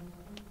 Yeah.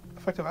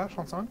 Effective Ash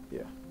on summon.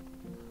 Yeah.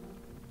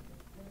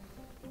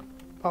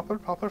 Poplar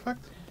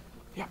effect.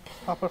 Yep.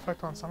 Poplar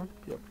effect on summon.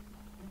 Yep.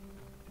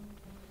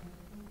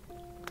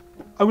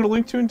 I'm gonna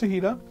link 2 into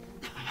Tahita.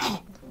 And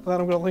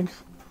then I'm gonna link.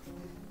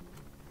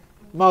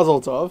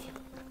 Mazel tov.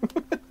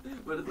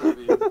 What does that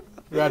mean?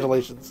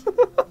 Congratulations.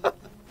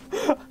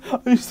 I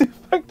used the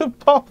effect of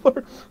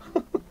Poplar.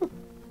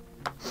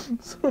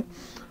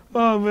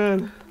 Oh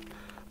man.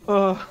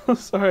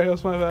 Sorry, that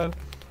was my bad.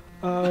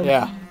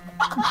 Yeah.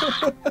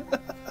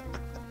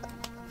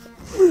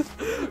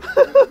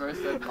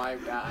 First said my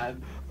bad.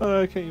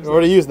 I can't use You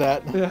already used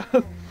that. that.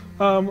 Yeah.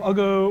 I'll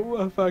go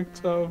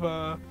effect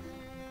of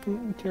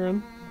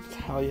Kieran.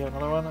 Hell, you have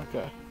another one?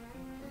 Okay.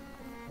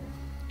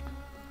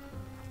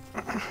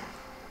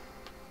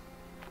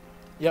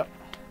 Yep.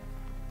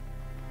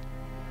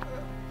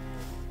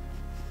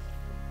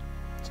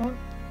 Summon.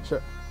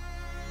 Sure.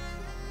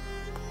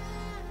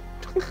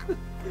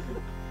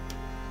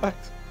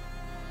 Effect.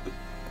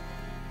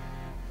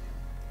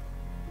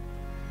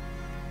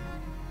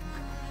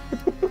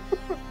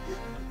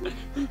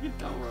 You can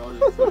tell we're all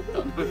just so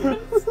done with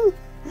this.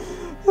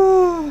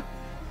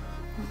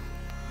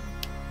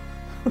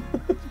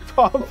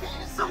 Pop.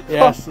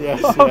 Yes,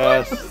 yes,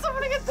 yes.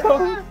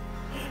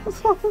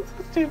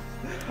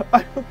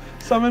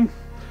 Summon.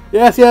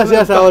 Yes, yes,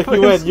 yes, Alec,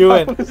 you win, you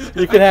win.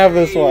 You can have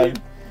this one.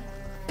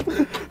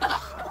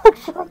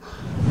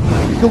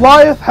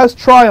 Goliath has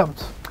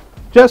triumphed.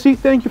 Jesse,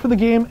 thank you for the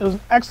game. It was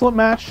an excellent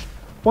match.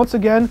 Once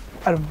again,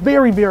 a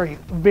very, very,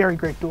 very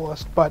great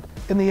duelist, but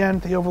in the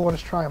end, the Overlord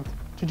has triumphed.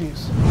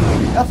 GG's.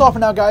 That's all for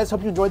now, guys.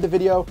 Hope you enjoyed the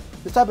video.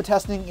 This type of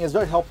testing is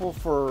very helpful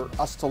for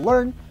us to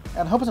learn,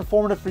 and I hope it's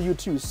informative for you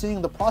too,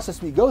 seeing the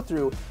process we go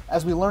through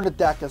as we learn the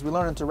deck, as we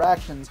learn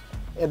interactions,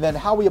 and then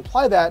how we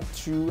apply that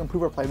to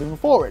improve our play moving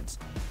forwards.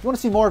 If you want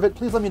to see more of it,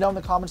 please let me know in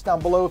the comments down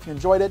below if you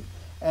enjoyed it,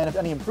 and if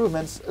any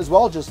improvements as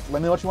well, just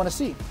let me know what you want to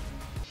see.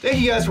 Thank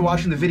you guys for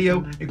watching the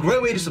video. A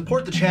great way to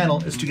support the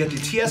channel is to get the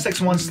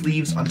TSX1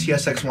 sleeves on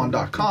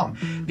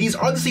tsx1.com. These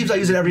are the sleeves I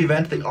use at every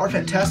event. They are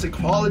fantastic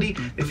quality.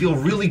 They feel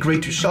really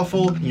great to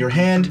shuffle in your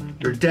hand,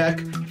 your deck,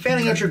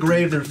 fanning out your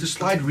grave. They just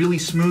slide really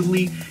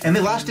smoothly, and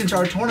they last into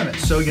our tournament,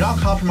 so you're not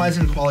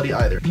compromising quality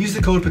either. Use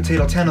the code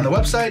POTATO10 on the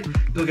website.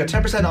 You'll get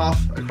 10% off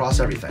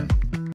across everything.